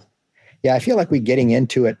awesome. I feel like we're getting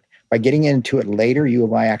into it. By getting into it later, U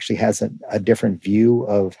of I actually has a different view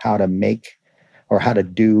of how to make or how to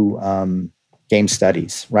do game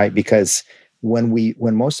studies, right? Because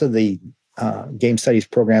when most of the game studies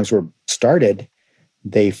programs were started,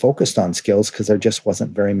 they focused on skills because there just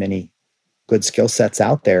wasn't very many good skill sets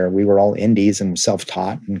out there. We were all indies and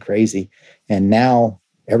self-taught and crazy. And now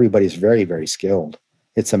everybody's very, very skilled.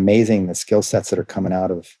 It's amazing the skill sets that are coming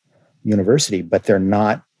out of university, but they're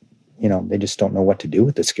not, they just don't know what to do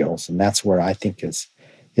with the skills. And that's where I think is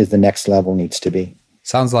the next level needs to be.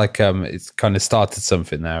 Sounds like it's kind of started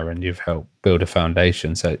something there and you've helped build a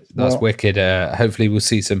foundation. So that's wicked. Hopefully we'll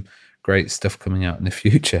see some great stuff coming out in the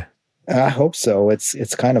future. I hope so.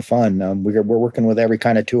 It's kind of fun. We're working with every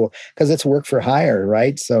kind of tool because it's work for hire,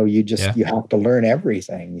 right? So you have to learn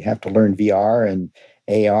everything. You have to learn VR and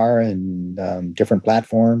AR and different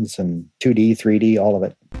platforms and 2D, 3D, all of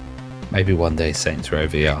it. Maybe one day Saints Row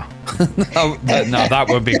VR. No, that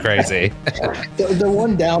would be crazy. The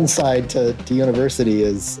one downside to university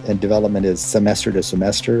and development is semester to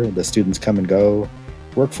semester. The students come and go.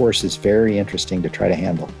 Workforce is very interesting to try to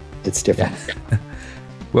handle. It's different. Yeah.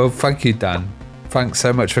 Well, thank you, Dan. Thanks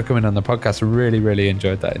so much for coming on the podcast. I really, really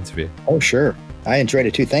enjoyed that interview. Oh, sure. I enjoyed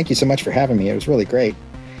it too. Thank you so much for having me. It was really great.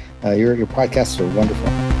 Your podcasts are wonderful.